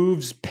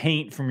removes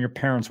paint from your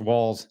parents'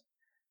 walls.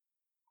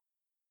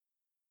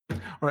 All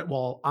right,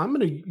 well, I'm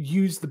going to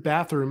use the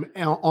bathroom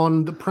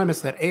on the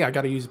premise that A, I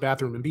got to use the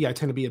bathroom, and B, I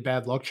tend to be a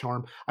bad luck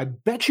charm. I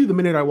bet you the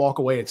minute I walk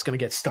away, it's going to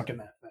get stuck in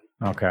that thing.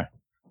 Okay.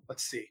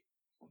 Let's see.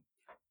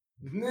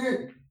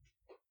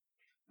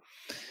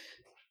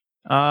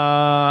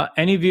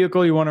 Any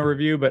vehicle you want to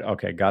review, but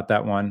okay, got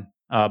that one.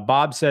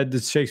 Bob said,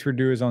 did Shakespeare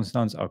do his own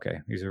stunts? Okay,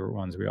 these are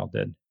ones we all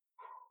did.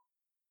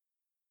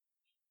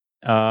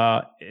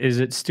 Is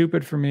it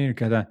stupid for me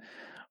to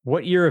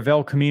what year of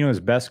El Camino is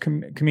best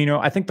Camino?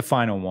 I think the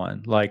final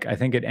one. Like, I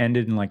think it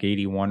ended in like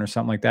 81 or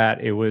something like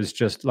that. It was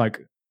just like,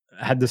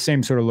 had the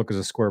same sort of look as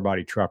a square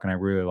body truck, and I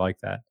really like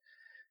that.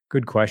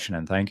 Good question,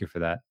 and thank you for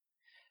that.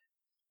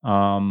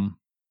 And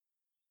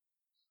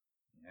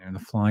the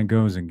fly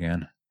goes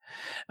again.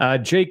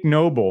 Jake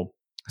Noble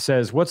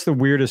says, what's the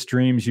weirdest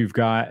dreams you've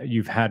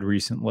had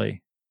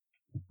recently?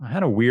 I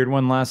had a weird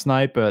one last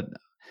night, but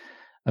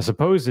I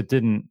suppose it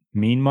didn't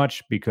mean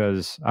much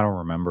because I don't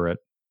remember it.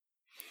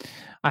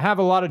 I have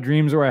a lot of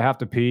dreams where I have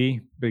to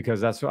pee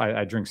because that's why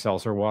I drink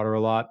seltzer water a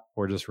lot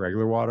or just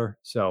regular water.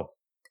 So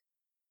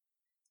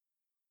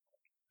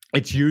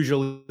it's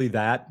usually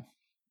that.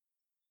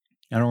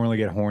 I don't really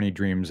get horny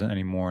dreams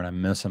anymore, and I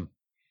miss them.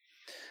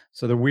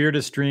 So the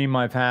weirdest dream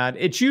I've had,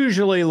 it's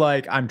usually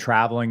like I'm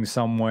traveling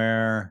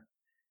somewhere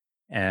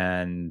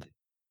and,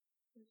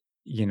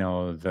 you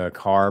know, the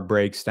car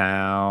breaks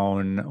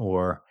down,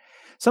 or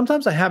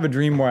sometimes I have a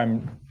dream where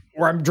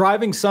I'm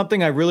driving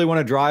something I really want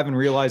to drive and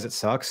realize it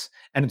sucks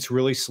and it's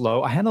really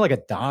slow. I had like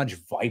a Dodge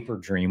Viper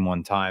dream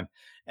one time,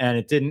 and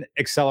it didn't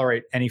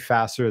accelerate any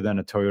faster than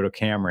a Toyota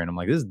Camry. And I'm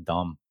like, this is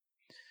dumb.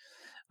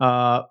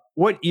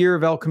 What year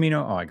of El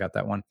Camino? Oh, I got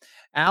that one.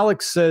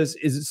 Alex says,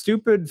 is it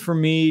stupid for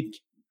me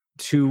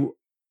to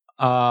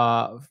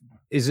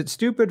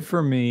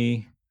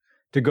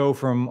go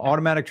from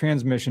automatic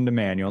transmission to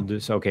manual?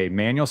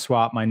 Manual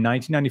swap my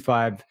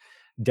 1995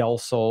 Del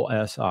Sol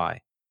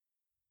SI.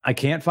 I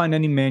can't find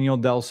any manual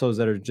Del Sols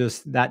that are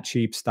just that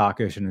cheap,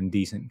 stockish, and in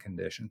decent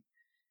condition.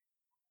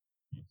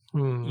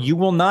 You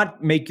will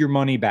not make your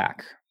money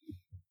back.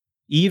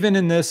 Even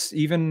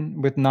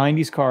with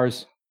 90s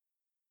cars.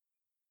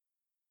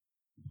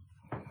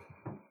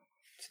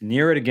 It's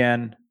near it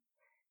again.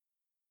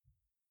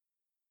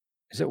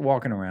 Is it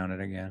walking around it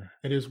again?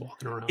 It is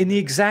walking around. In the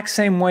exact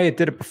same way it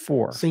did it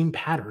before. Same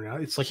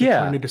pattern. It's like you're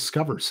trying to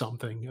discover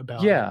something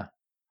about it.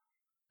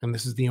 And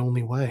this is the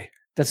only way.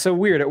 That's so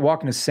weird. It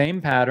walked in the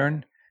same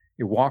pattern.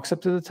 It walks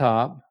up to the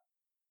top.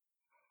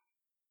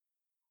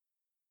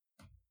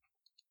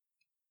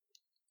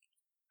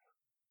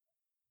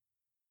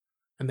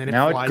 And then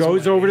now it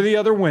goes over to the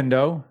other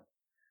window.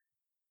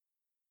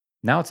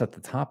 Now it's at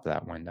the top of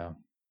that window.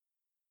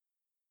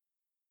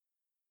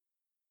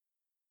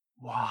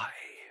 Why?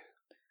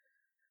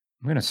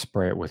 I'm going to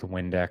spray it with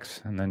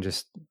Windex and then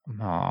just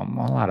a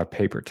lot of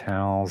paper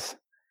towels.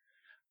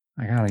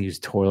 I got to use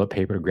toilet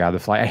paper to grab the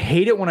fly. I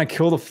hate it when I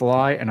kill the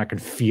fly and I can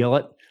feel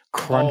it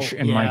crunch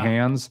in my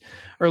hands.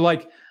 Or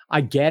like, I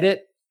get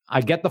it.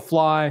 I get the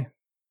fly.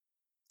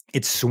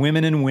 It's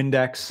swimming in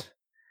Windex.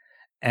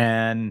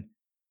 And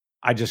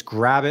I just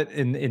grab it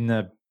in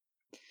the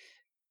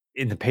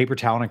paper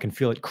towel, and I can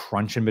feel it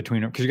crunching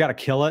between them because you got to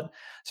kill it.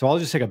 So I'll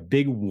just take a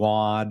big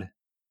wad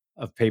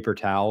of paper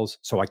towels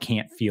so I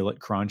can't feel it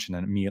crunch, and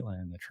then immediately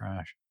in the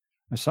trash.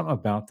 There's something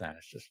about that.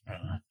 It's just,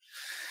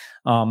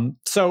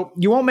 so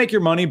you won't make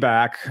your money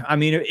back. I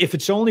mean, if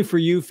it's only for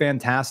you,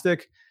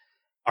 fantastic.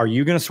 Are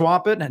you going to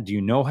swap it? Do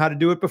you know how to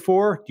do it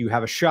before? Do you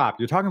have a shop?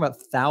 You're talking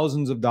about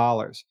thousands of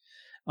dollars.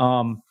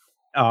 What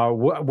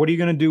are you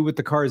going to do with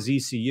the car's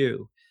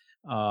ECU?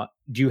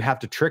 Do you have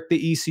to trick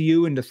the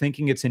ECU into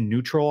thinking it's in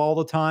neutral all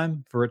the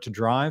time for it to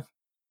drive?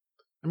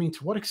 I mean,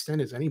 to what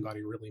extent is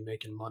anybody really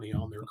making money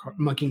on their car,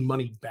 making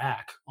money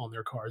back on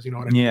their cars? You know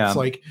what I mean? Yeah. It's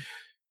like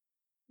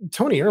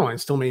Tony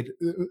Airlines still made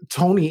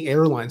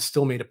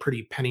a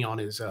pretty penny on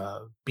his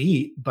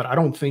Beat, but I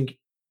don't think,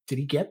 did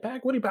he get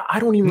back what he bought? I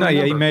don't even remember.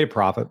 Yeah, he made a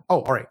profit.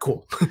 Oh, all right,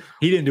 cool.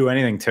 He didn't do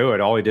anything to it.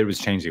 All he did was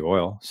change the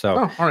oil.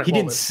 So he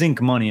didn't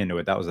sink money into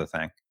it. That was the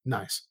thing.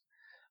 Nice.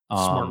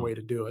 Smart way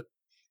to do it.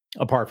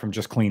 Apart from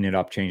just clean it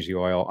up, change the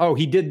oil. Oh,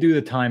 he did do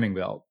the timing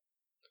belt.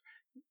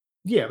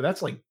 Yeah, but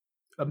that's like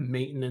a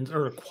maintenance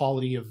or a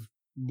quality of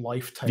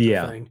life type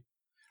of thing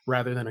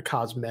rather than a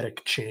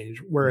cosmetic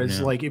change.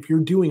 Whereas like if you're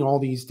doing all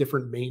these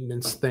different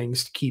maintenance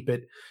things to keep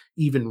it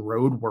even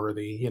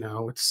roadworthy, you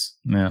know,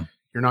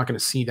 you're not going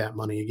to see that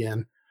money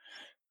again.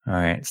 All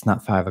right. It's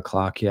not 5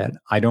 o'clock yet.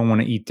 I don't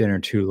want to eat dinner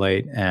too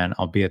late, and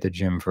I'll be at the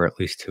gym for at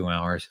least 2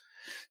 hours.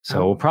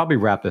 So we'll probably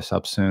wrap this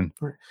up soon.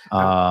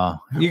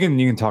 You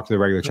can talk to the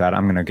regular chat.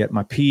 I'm going to get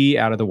my pee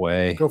out of the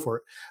way. Go for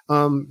it.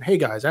 Hey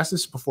guys, asked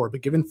this before,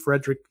 but given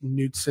Frederick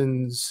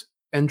Knudsen's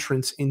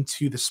entrance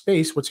into the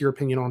space, what's your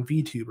opinion on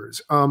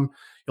VTubers?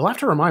 You'll have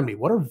to remind me,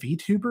 what are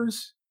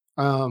VTubers?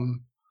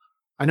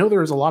 I know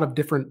there's a lot of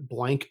different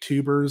blank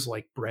tubers,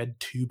 like bread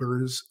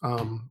tubers,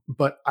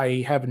 but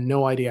I have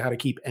no idea how to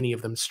keep any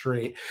of them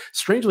straight.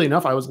 Strangely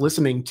enough, I was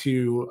listening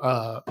to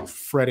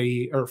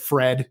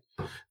Fred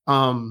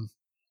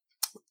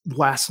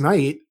last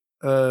night,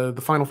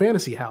 the Final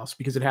Fantasy house,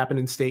 because it happened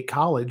in State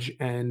College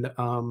and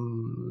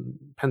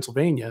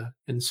Pennsylvania.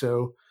 And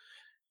so,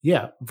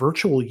 yeah,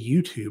 virtual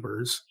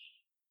YouTubers.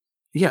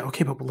 Yeah,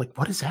 okay, but like,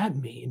 what does that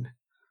mean?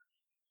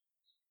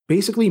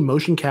 Basically,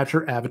 motion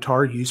capture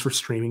avatar used for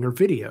streaming or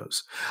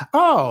videos.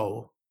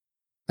 Oh,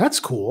 that's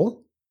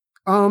cool.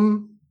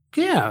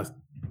 Yeah,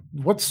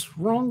 what's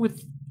wrong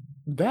with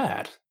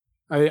that?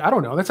 I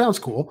don't know. That sounds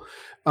cool.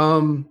 I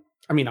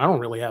mean, I don't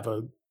really have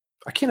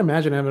I can't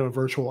imagine having a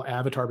virtual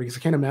avatar because I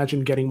can't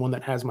imagine getting one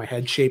that has my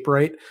head shape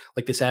right,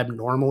 like this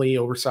abnormally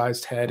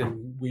oversized head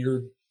and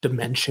weird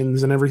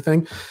dimensions and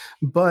everything.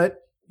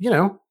 But,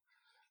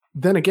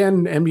 then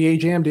again, NBA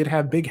Jam did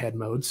have big head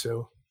mode,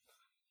 so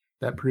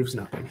that proves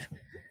nothing.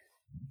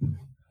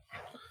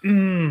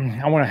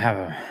 I want to have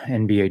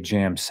an NBA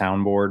Jam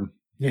soundboard.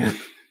 Yeah.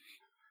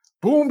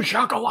 Boom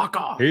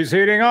shakalaka. He's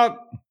heating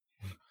up.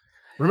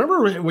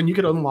 Remember when you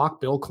could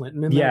unlock Bill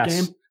Clinton in that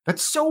game?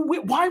 That's so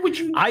weird. Why would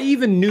you? I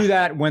even knew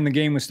that when the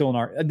game was still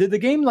in did the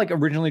game like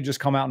originally just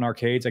come out in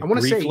arcades, like I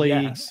want to briefly,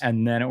 say yes.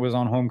 And then it was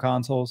on home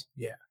consoles?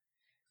 Yeah.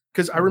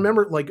 Because I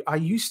remember, like, I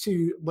used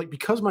to, like,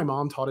 because my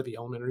mom taught at the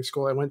elementary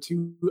school I went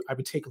to, I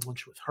would take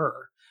lunch with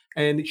her.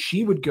 And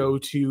she would go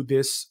to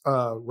this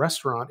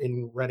restaurant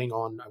in Reading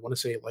on, I want to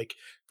say, like,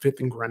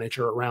 5th and Greenwich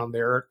or around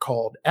there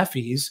called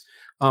Effie's.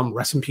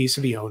 Rest in peace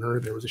to the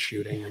owner. There was a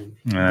shooting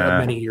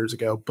many years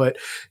ago. But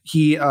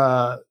he,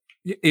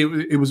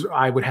 it was,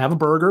 I would have a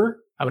burger.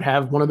 I would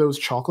have one of those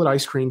chocolate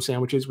ice cream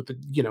sandwiches with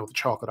the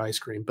chocolate ice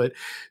cream. But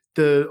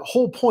the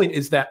whole point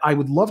is that I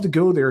would love to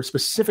go there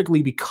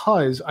specifically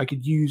because I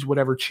could use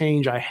whatever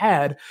change I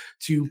had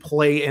to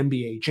play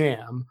NBA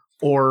Jam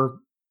or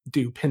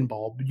do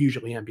pinball,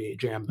 usually NBA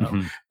Jam though.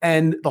 Mm-hmm.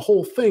 And the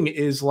whole thing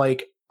is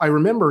like, I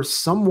remember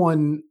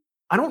someone,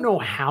 I don't know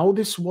how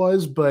this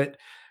was, but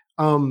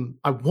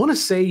I want to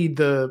say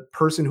the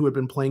person who had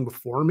been playing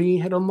before me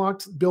had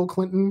unlocked Bill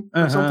Clinton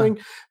or something,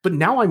 but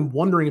now I'm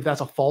wondering if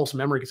that's a false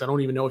memory because I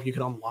don't even know if you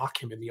could unlock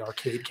him in the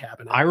arcade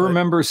cabinet. I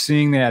remember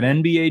seeing that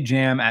NBA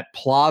Jam at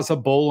Plaza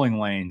Bowling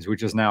Lanes,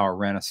 which is now a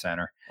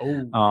Rent-A-Center.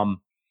 Oh.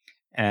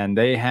 And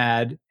they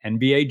had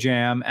NBA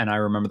Jam, and I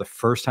remember the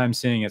first time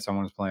seeing it,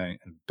 someone was playing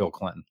Bill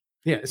Clinton.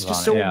 Yeah, it's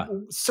just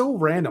so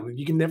random.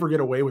 You can never get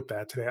away with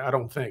that today, I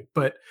don't think.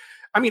 But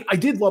I mean, I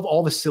did love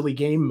all the silly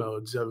game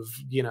modes of,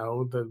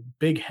 the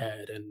big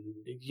head and,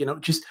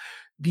 just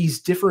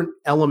these different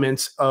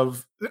elements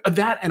of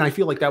that. And I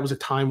feel like that was a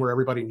time where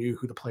everybody knew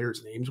who the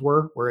players' names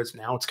were. Whereas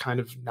now it's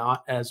kind of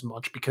not as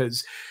much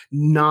because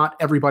not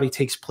everybody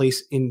takes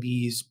place in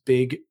these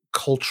big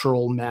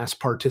cultural mass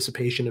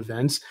participation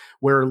events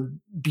where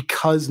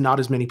because not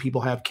as many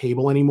people have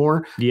cable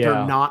anymore,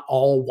 they're not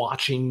all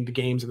watching the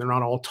games and they're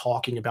not all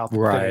talking about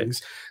the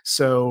things.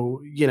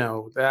 So,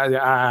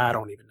 I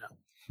don't even know.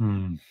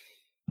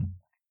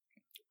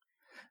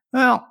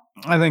 Well,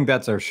 I think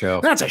that's our show.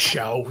 That's a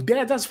show.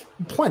 That's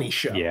plenty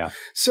show. Yeah.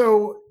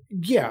 So,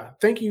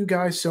 thank you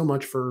guys so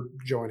much for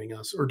joining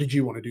us. Or did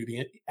you want to do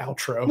the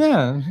outro?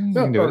 Yeah, you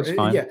can do it. It's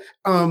fine. Yeah.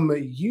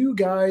 You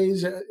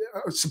guys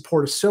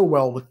support us so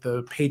well with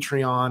the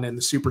Patreon and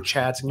the super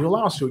chats, and you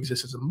allow us to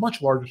exist as a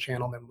much larger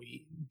channel than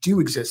we do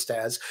exist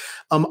as.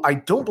 I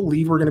don't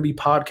believe we're going to be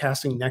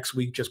podcasting next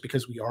week just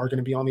because we are going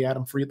to be on the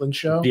Adam Friedland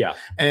show. Yeah.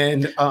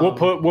 And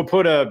we'll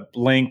put a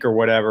link or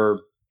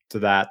whatever to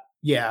that.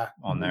 Yeah.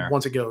 On there.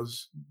 Once it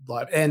goes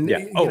live. And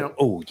yeah. I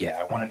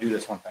want to do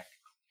this one thing.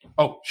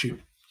 Oh,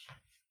 shoot.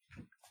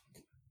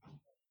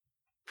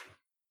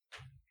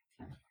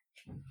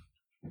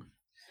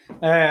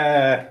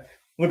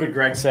 Look what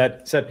Greg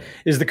said.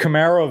 Is the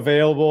Camaro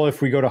available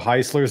if we go to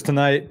Heisler's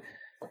tonight?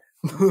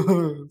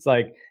 It's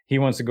like he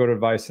wants to go to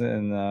Vice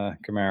in the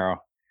Camaro.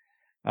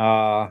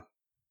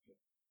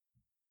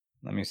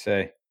 Let me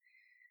say.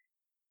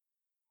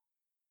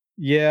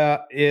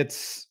 Yeah,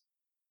 it's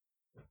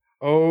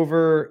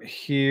over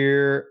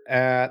here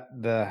at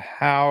the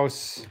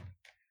house.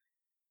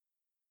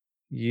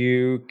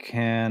 You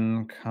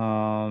can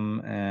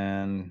come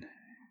and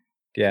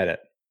get it.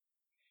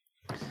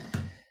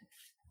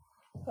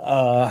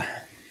 What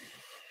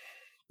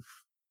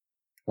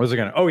was it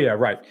gonna? Oh yeah,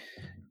 right.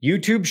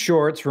 YouTube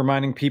Shorts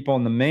reminding people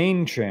on the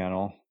main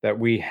channel that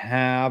we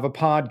have a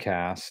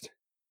podcast.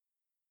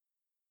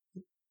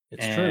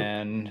 It's true.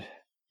 And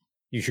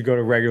you should go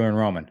to Regular and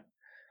Roman.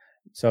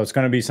 So it's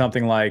going to be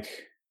something like,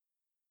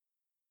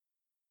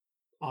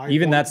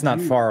 even that's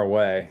not far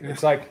away. Yeah.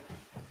 It's like,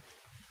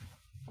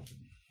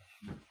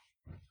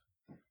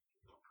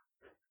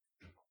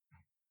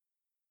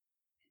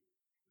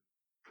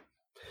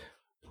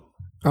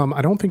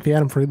 I don't think the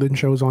Adam Friedland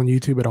show is on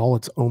YouTube at all.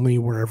 It's only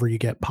wherever you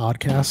get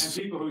podcasts.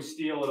 And people who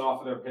steal it off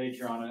of their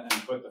Patreon and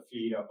put the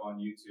feed up on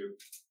YouTube.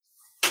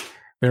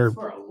 That's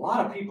where a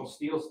lot of people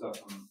steal stuff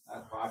from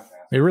that podcast.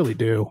 They really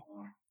do.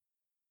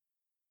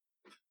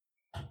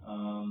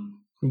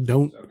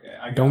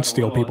 Don't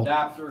steal people.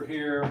 Adapter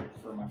here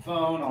for my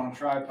phone on a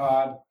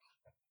tripod,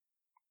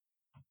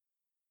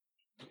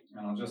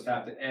 and I'll just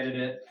have to edit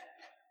it,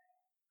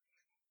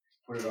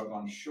 put it up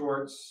on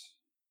Shorts.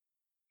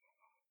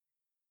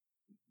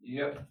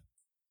 Yep,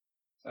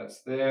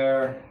 that's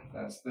there.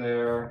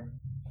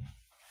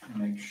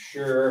 Make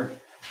sure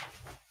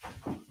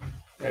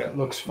that it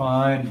looks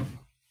fine.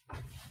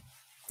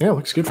 Yeah, it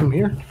looks good from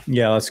here.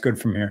 Yeah, that's good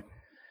from here.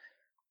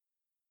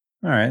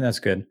 All right, that's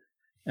good.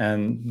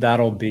 And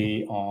that'll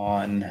be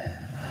on.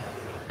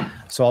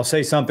 So I'll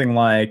say something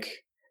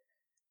like,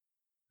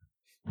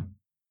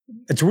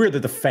 It's weird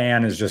that the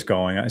fan is just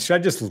going. Should I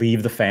just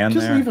leave the fan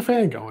Just there? leave the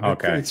fan going.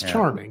 Okay, It's yeah.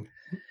 charming.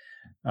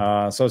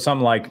 So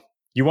something like,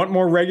 you want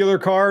more regular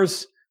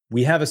cars?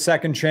 We have a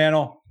second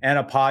channel and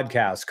a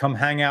podcast. Come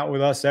hang out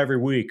with us every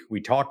week. We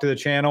talk to the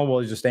channel.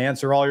 We'll just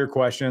answer all your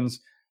questions.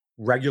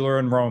 Regular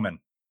and Roman.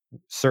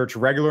 Search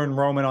Regular and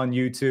Roman on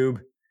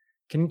YouTube.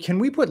 Can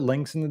we put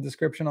links in the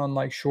description on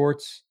like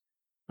shorts?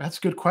 That's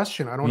a good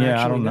question. I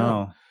don't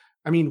know.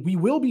 I mean, we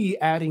will be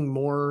adding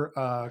more.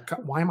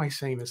 Why am I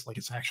saying this like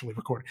it's actually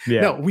recorded?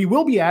 Yeah. No, we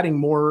will be adding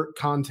more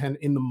content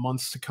in the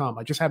months to come.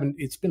 I just haven't.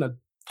 It's been a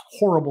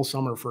horrible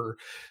summer for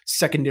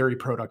secondary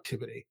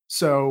productivity.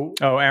 So,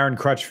 Aaron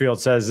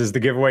Crutchfield says, "Is the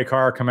giveaway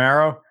car a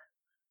Camaro?"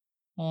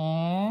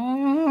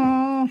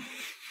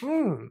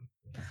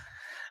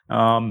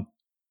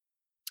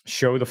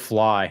 Show the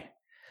fly.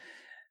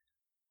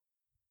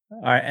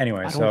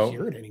 Anyway, I don't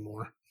hear it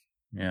anymore.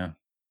 Yeah.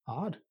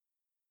 Odd.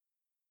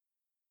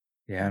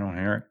 Yeah, I don't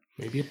hear it.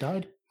 Maybe it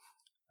died.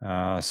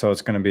 So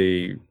it's going to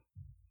be,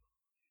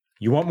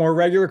 you want more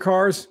regular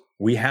cars?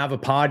 We have a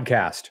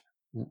podcast.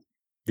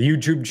 The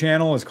YouTube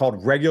channel is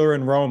called Regular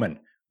and Roman.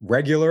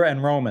 Regular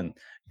and Roman.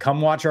 Come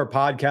watch our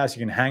podcast.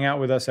 You can hang out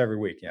with us every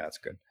week. Yeah, that's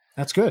good.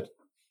 That's good.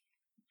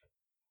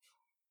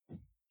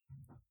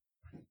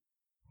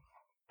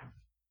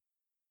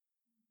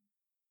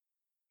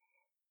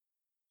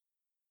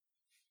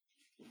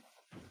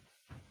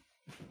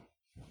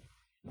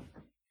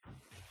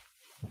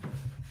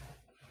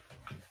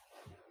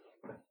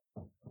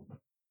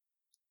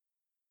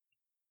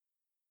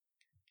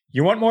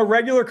 You want more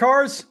regular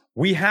cars?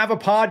 We have a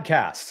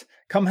podcast.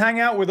 Come hang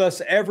out with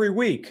us every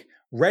week.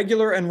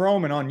 Regular and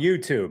Roman on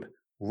YouTube.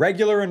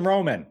 Regular and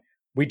Roman.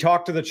 We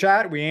talk to the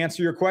chat, we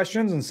answer your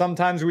questions, and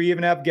sometimes we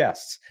even have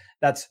guests.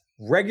 That's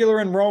Regular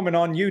and Roman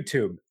on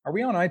YouTube. Are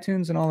we on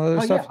iTunes and all that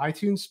other stuff? Yeah,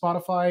 iTunes,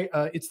 Spotify.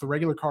 It's the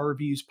Regular Car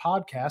Reviews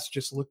podcast.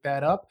 Just look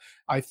that up.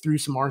 I threw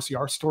some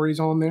RCR stories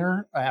on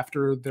there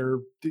after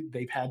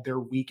they've had their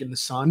week in the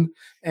sun.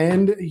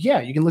 And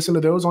yeah, you can listen to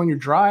those on your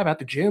drive, at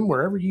the gym,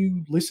 wherever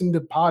you listen to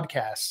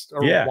podcasts,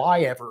 or why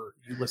ever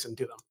you listen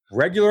to them.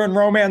 Regular and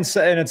Romance,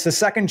 and it's the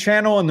second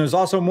channel, and there's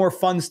also more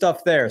fun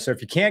stuff there. So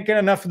if you can't get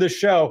enough of the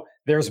show,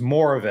 there's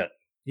more of it.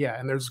 Yeah,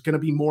 and there's going to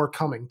be more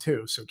coming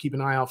too, so keep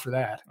an eye out for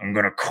that. I'm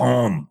going to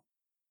come.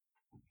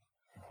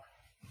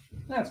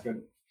 That's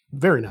good.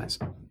 Very nice.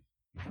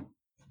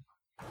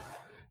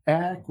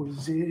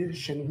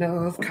 Acquisition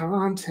of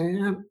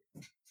content.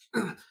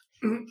 I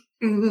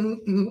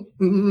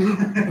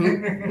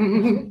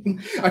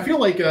feel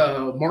like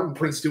Martin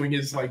Prince doing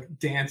his like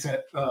dance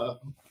at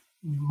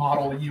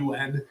Model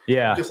UN.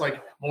 Yeah. Just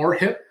like more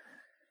hip,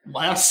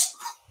 less.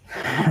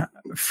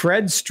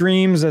 Fred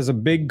streams as a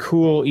big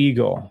cool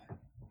eagle.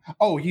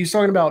 Oh, he's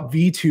talking about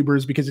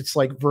VTubers because it's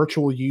like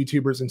virtual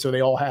YouTubers, and so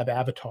they all have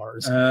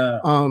avatars.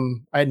 I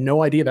had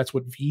no idea that's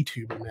what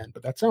VTuber meant,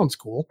 but that sounds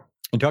cool.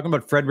 You're talking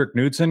about Frederick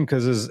Knudsen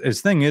because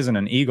his thing isn't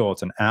an eagle,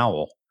 it's an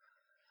owl.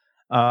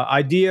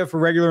 Idea for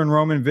Regular and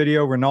Roman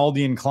video,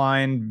 Rinaldi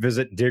Klein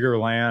visit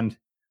Diggerland.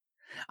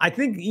 I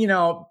think,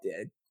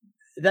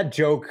 that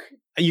joke,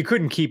 you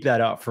couldn't keep that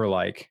up for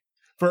like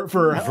for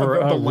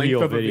the length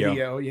of a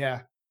video. Yeah.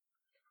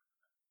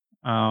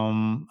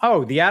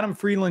 The Adam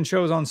Friedland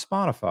show's on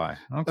Spotify.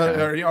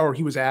 Okay. Or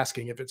he was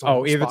asking if it's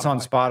on Spotify. If it's on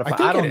Spotify.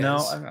 I don't know.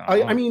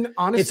 I mean,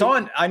 honestly, it's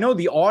on. I know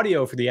the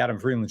audio for the Adam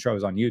Friedland show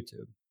is on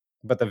YouTube,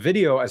 but the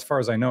video, as far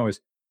as I know, is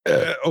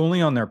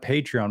only on their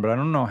Patreon. But I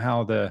don't know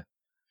how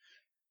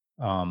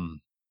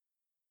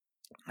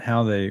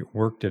they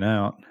worked it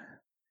out.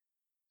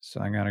 So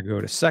I gotta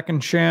go to second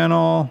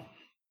channel.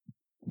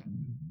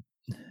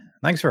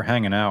 Thanks for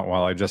hanging out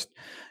while I just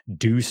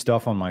do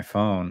stuff on my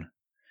phone.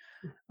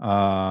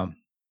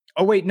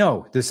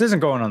 No, this isn't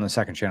going on the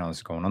second channel. This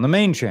is going on the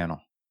main channel.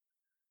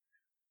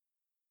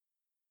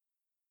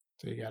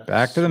 So you got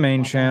back to the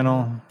main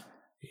channel.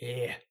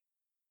 Yeah.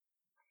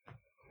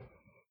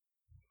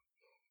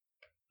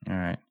 All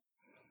right.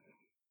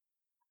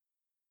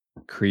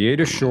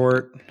 Create a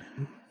short.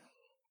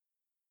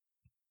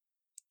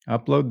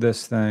 Upload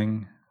this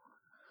thing.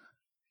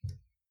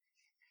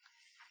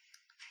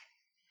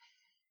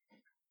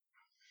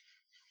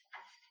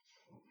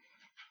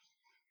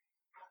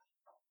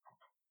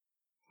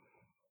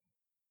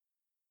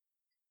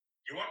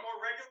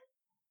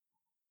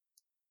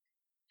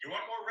 You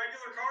want more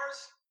regular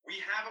cars? We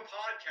have a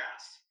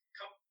podcast.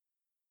 Come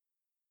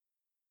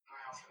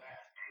out for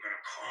that.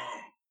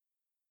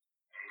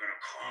 I'm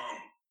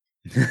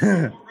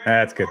gonna come.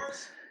 That's good.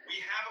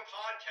 We have a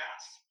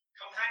podcast.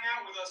 Come hang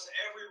out with us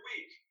every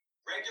week.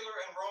 Regular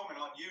and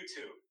Roman on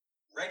YouTube.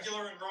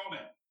 Regular and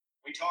Roman.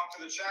 We talk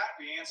to the chat.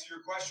 We answer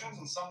your questions,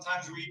 and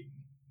sometimes we.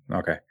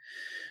 Okay.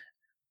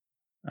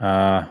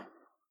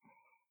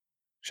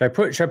 Should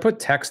I put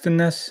text in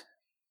this?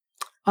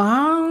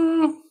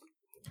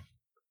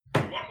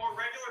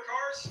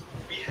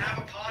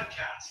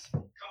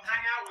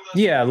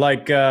 Yeah,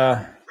 like Regular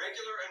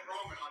and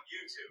Roman on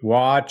YouTube.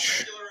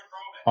 Watch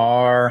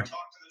our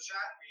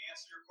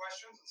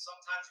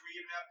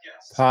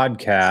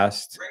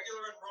podcast.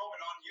 Regular and Roman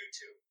on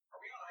YouTube. Are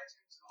we on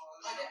iTunes?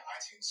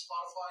 iTunes,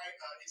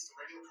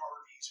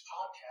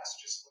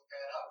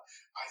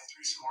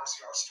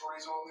 RCR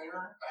stories on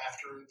there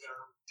after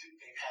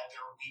they've had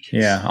their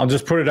weekend. Yeah, I'll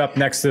just put it up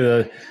next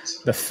to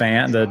the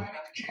fan.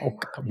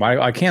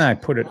 Why can't I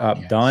put it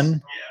up?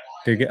 Done.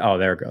 Oh,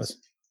 there it goes.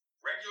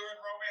 Regular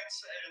and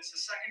romance, and it's the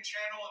second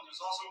channel, and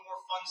there's also more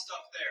fun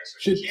stuff there. So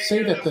should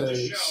say that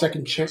the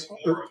second channel,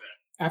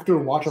 after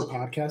watch our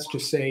podcast,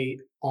 just say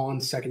on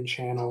second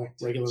channel,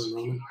 regular and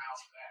Roman.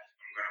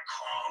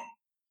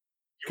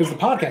 Because the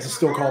podcast is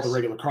still called the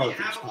Regular Car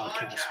Reviews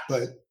Podcast,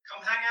 but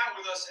come hang out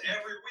with us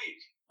every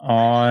week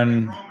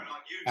on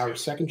our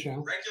second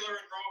channel. Regular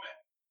and Roman.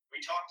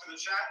 We talk to the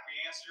chat, we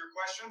answer your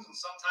questions, and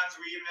sometimes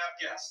we even have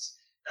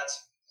guests.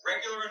 That's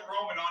Regular and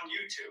Roman on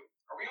YouTube.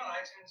 Are we on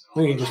iTunes?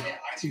 You can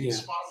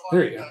just, Spotify.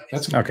 There you go.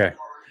 That's okay.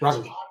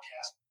 Roger.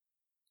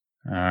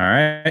 All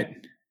right.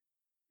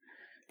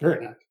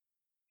 Very nice.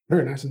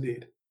 Very nice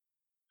indeed.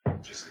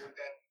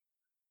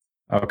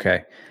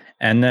 Okay.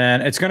 And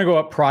then it's going to go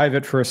up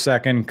private for a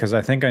second because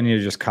I think I need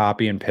to just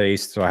copy and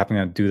paste. So I have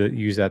to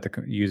use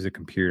the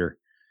computer.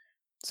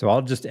 So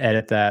I'll just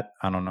edit that.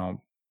 I don't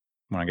know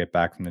when I get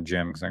back from the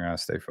gym because I'm going to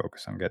stay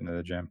focused on getting to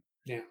the gym.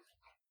 Yeah.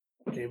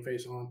 Game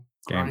face on.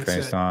 Game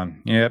face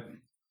on. Yep.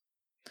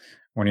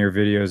 One of your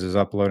videos is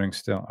uploading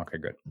still. Okay,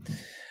 good.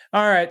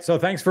 All right. So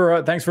thanks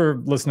for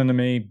listening to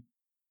me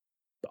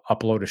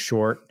upload a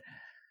short.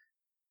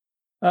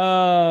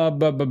 Oh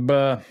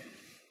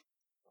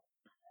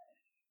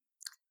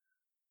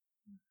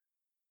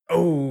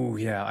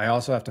yeah, I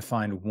also have to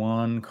find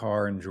one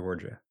car in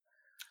Georgia.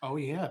 Oh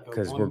yeah,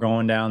 because we're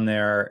going down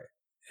there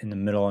in the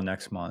middle of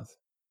next month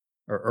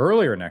or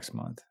earlier next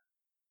month.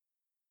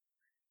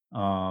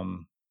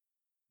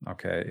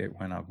 Okay, it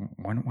went up.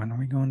 When are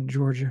we going to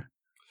Georgia?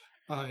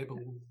 I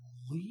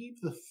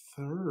believe the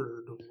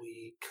third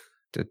week.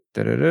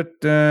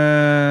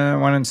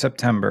 One in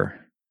September.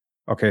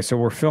 Okay, so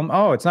we're filming.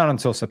 Oh, it's not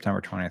until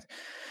September 20th.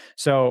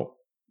 So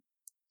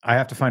I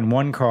have to find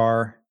one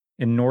car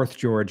in North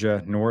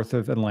Georgia, north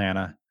of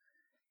Atlanta.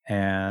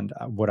 And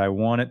what I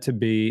want it to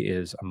be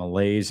is a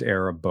Malaise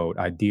era boat,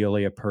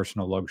 ideally a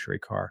personal luxury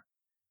car.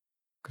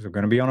 Because we're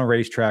going to be on a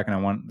racetrack and I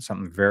want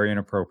something very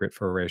inappropriate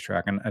for a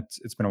racetrack. And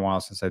it's been a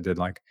while since I did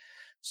like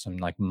some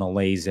like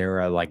Malaise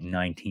era, like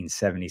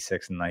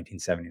 1976 and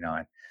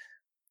 1979.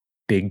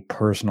 Big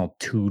personal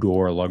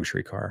 2-door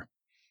luxury car.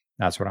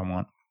 That's what I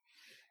want.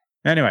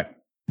 Anyway,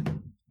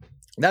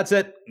 that's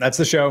it. That's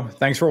the show.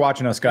 Thanks for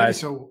watching us,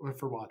 guys. Thank you so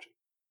for watching.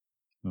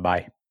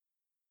 Bye.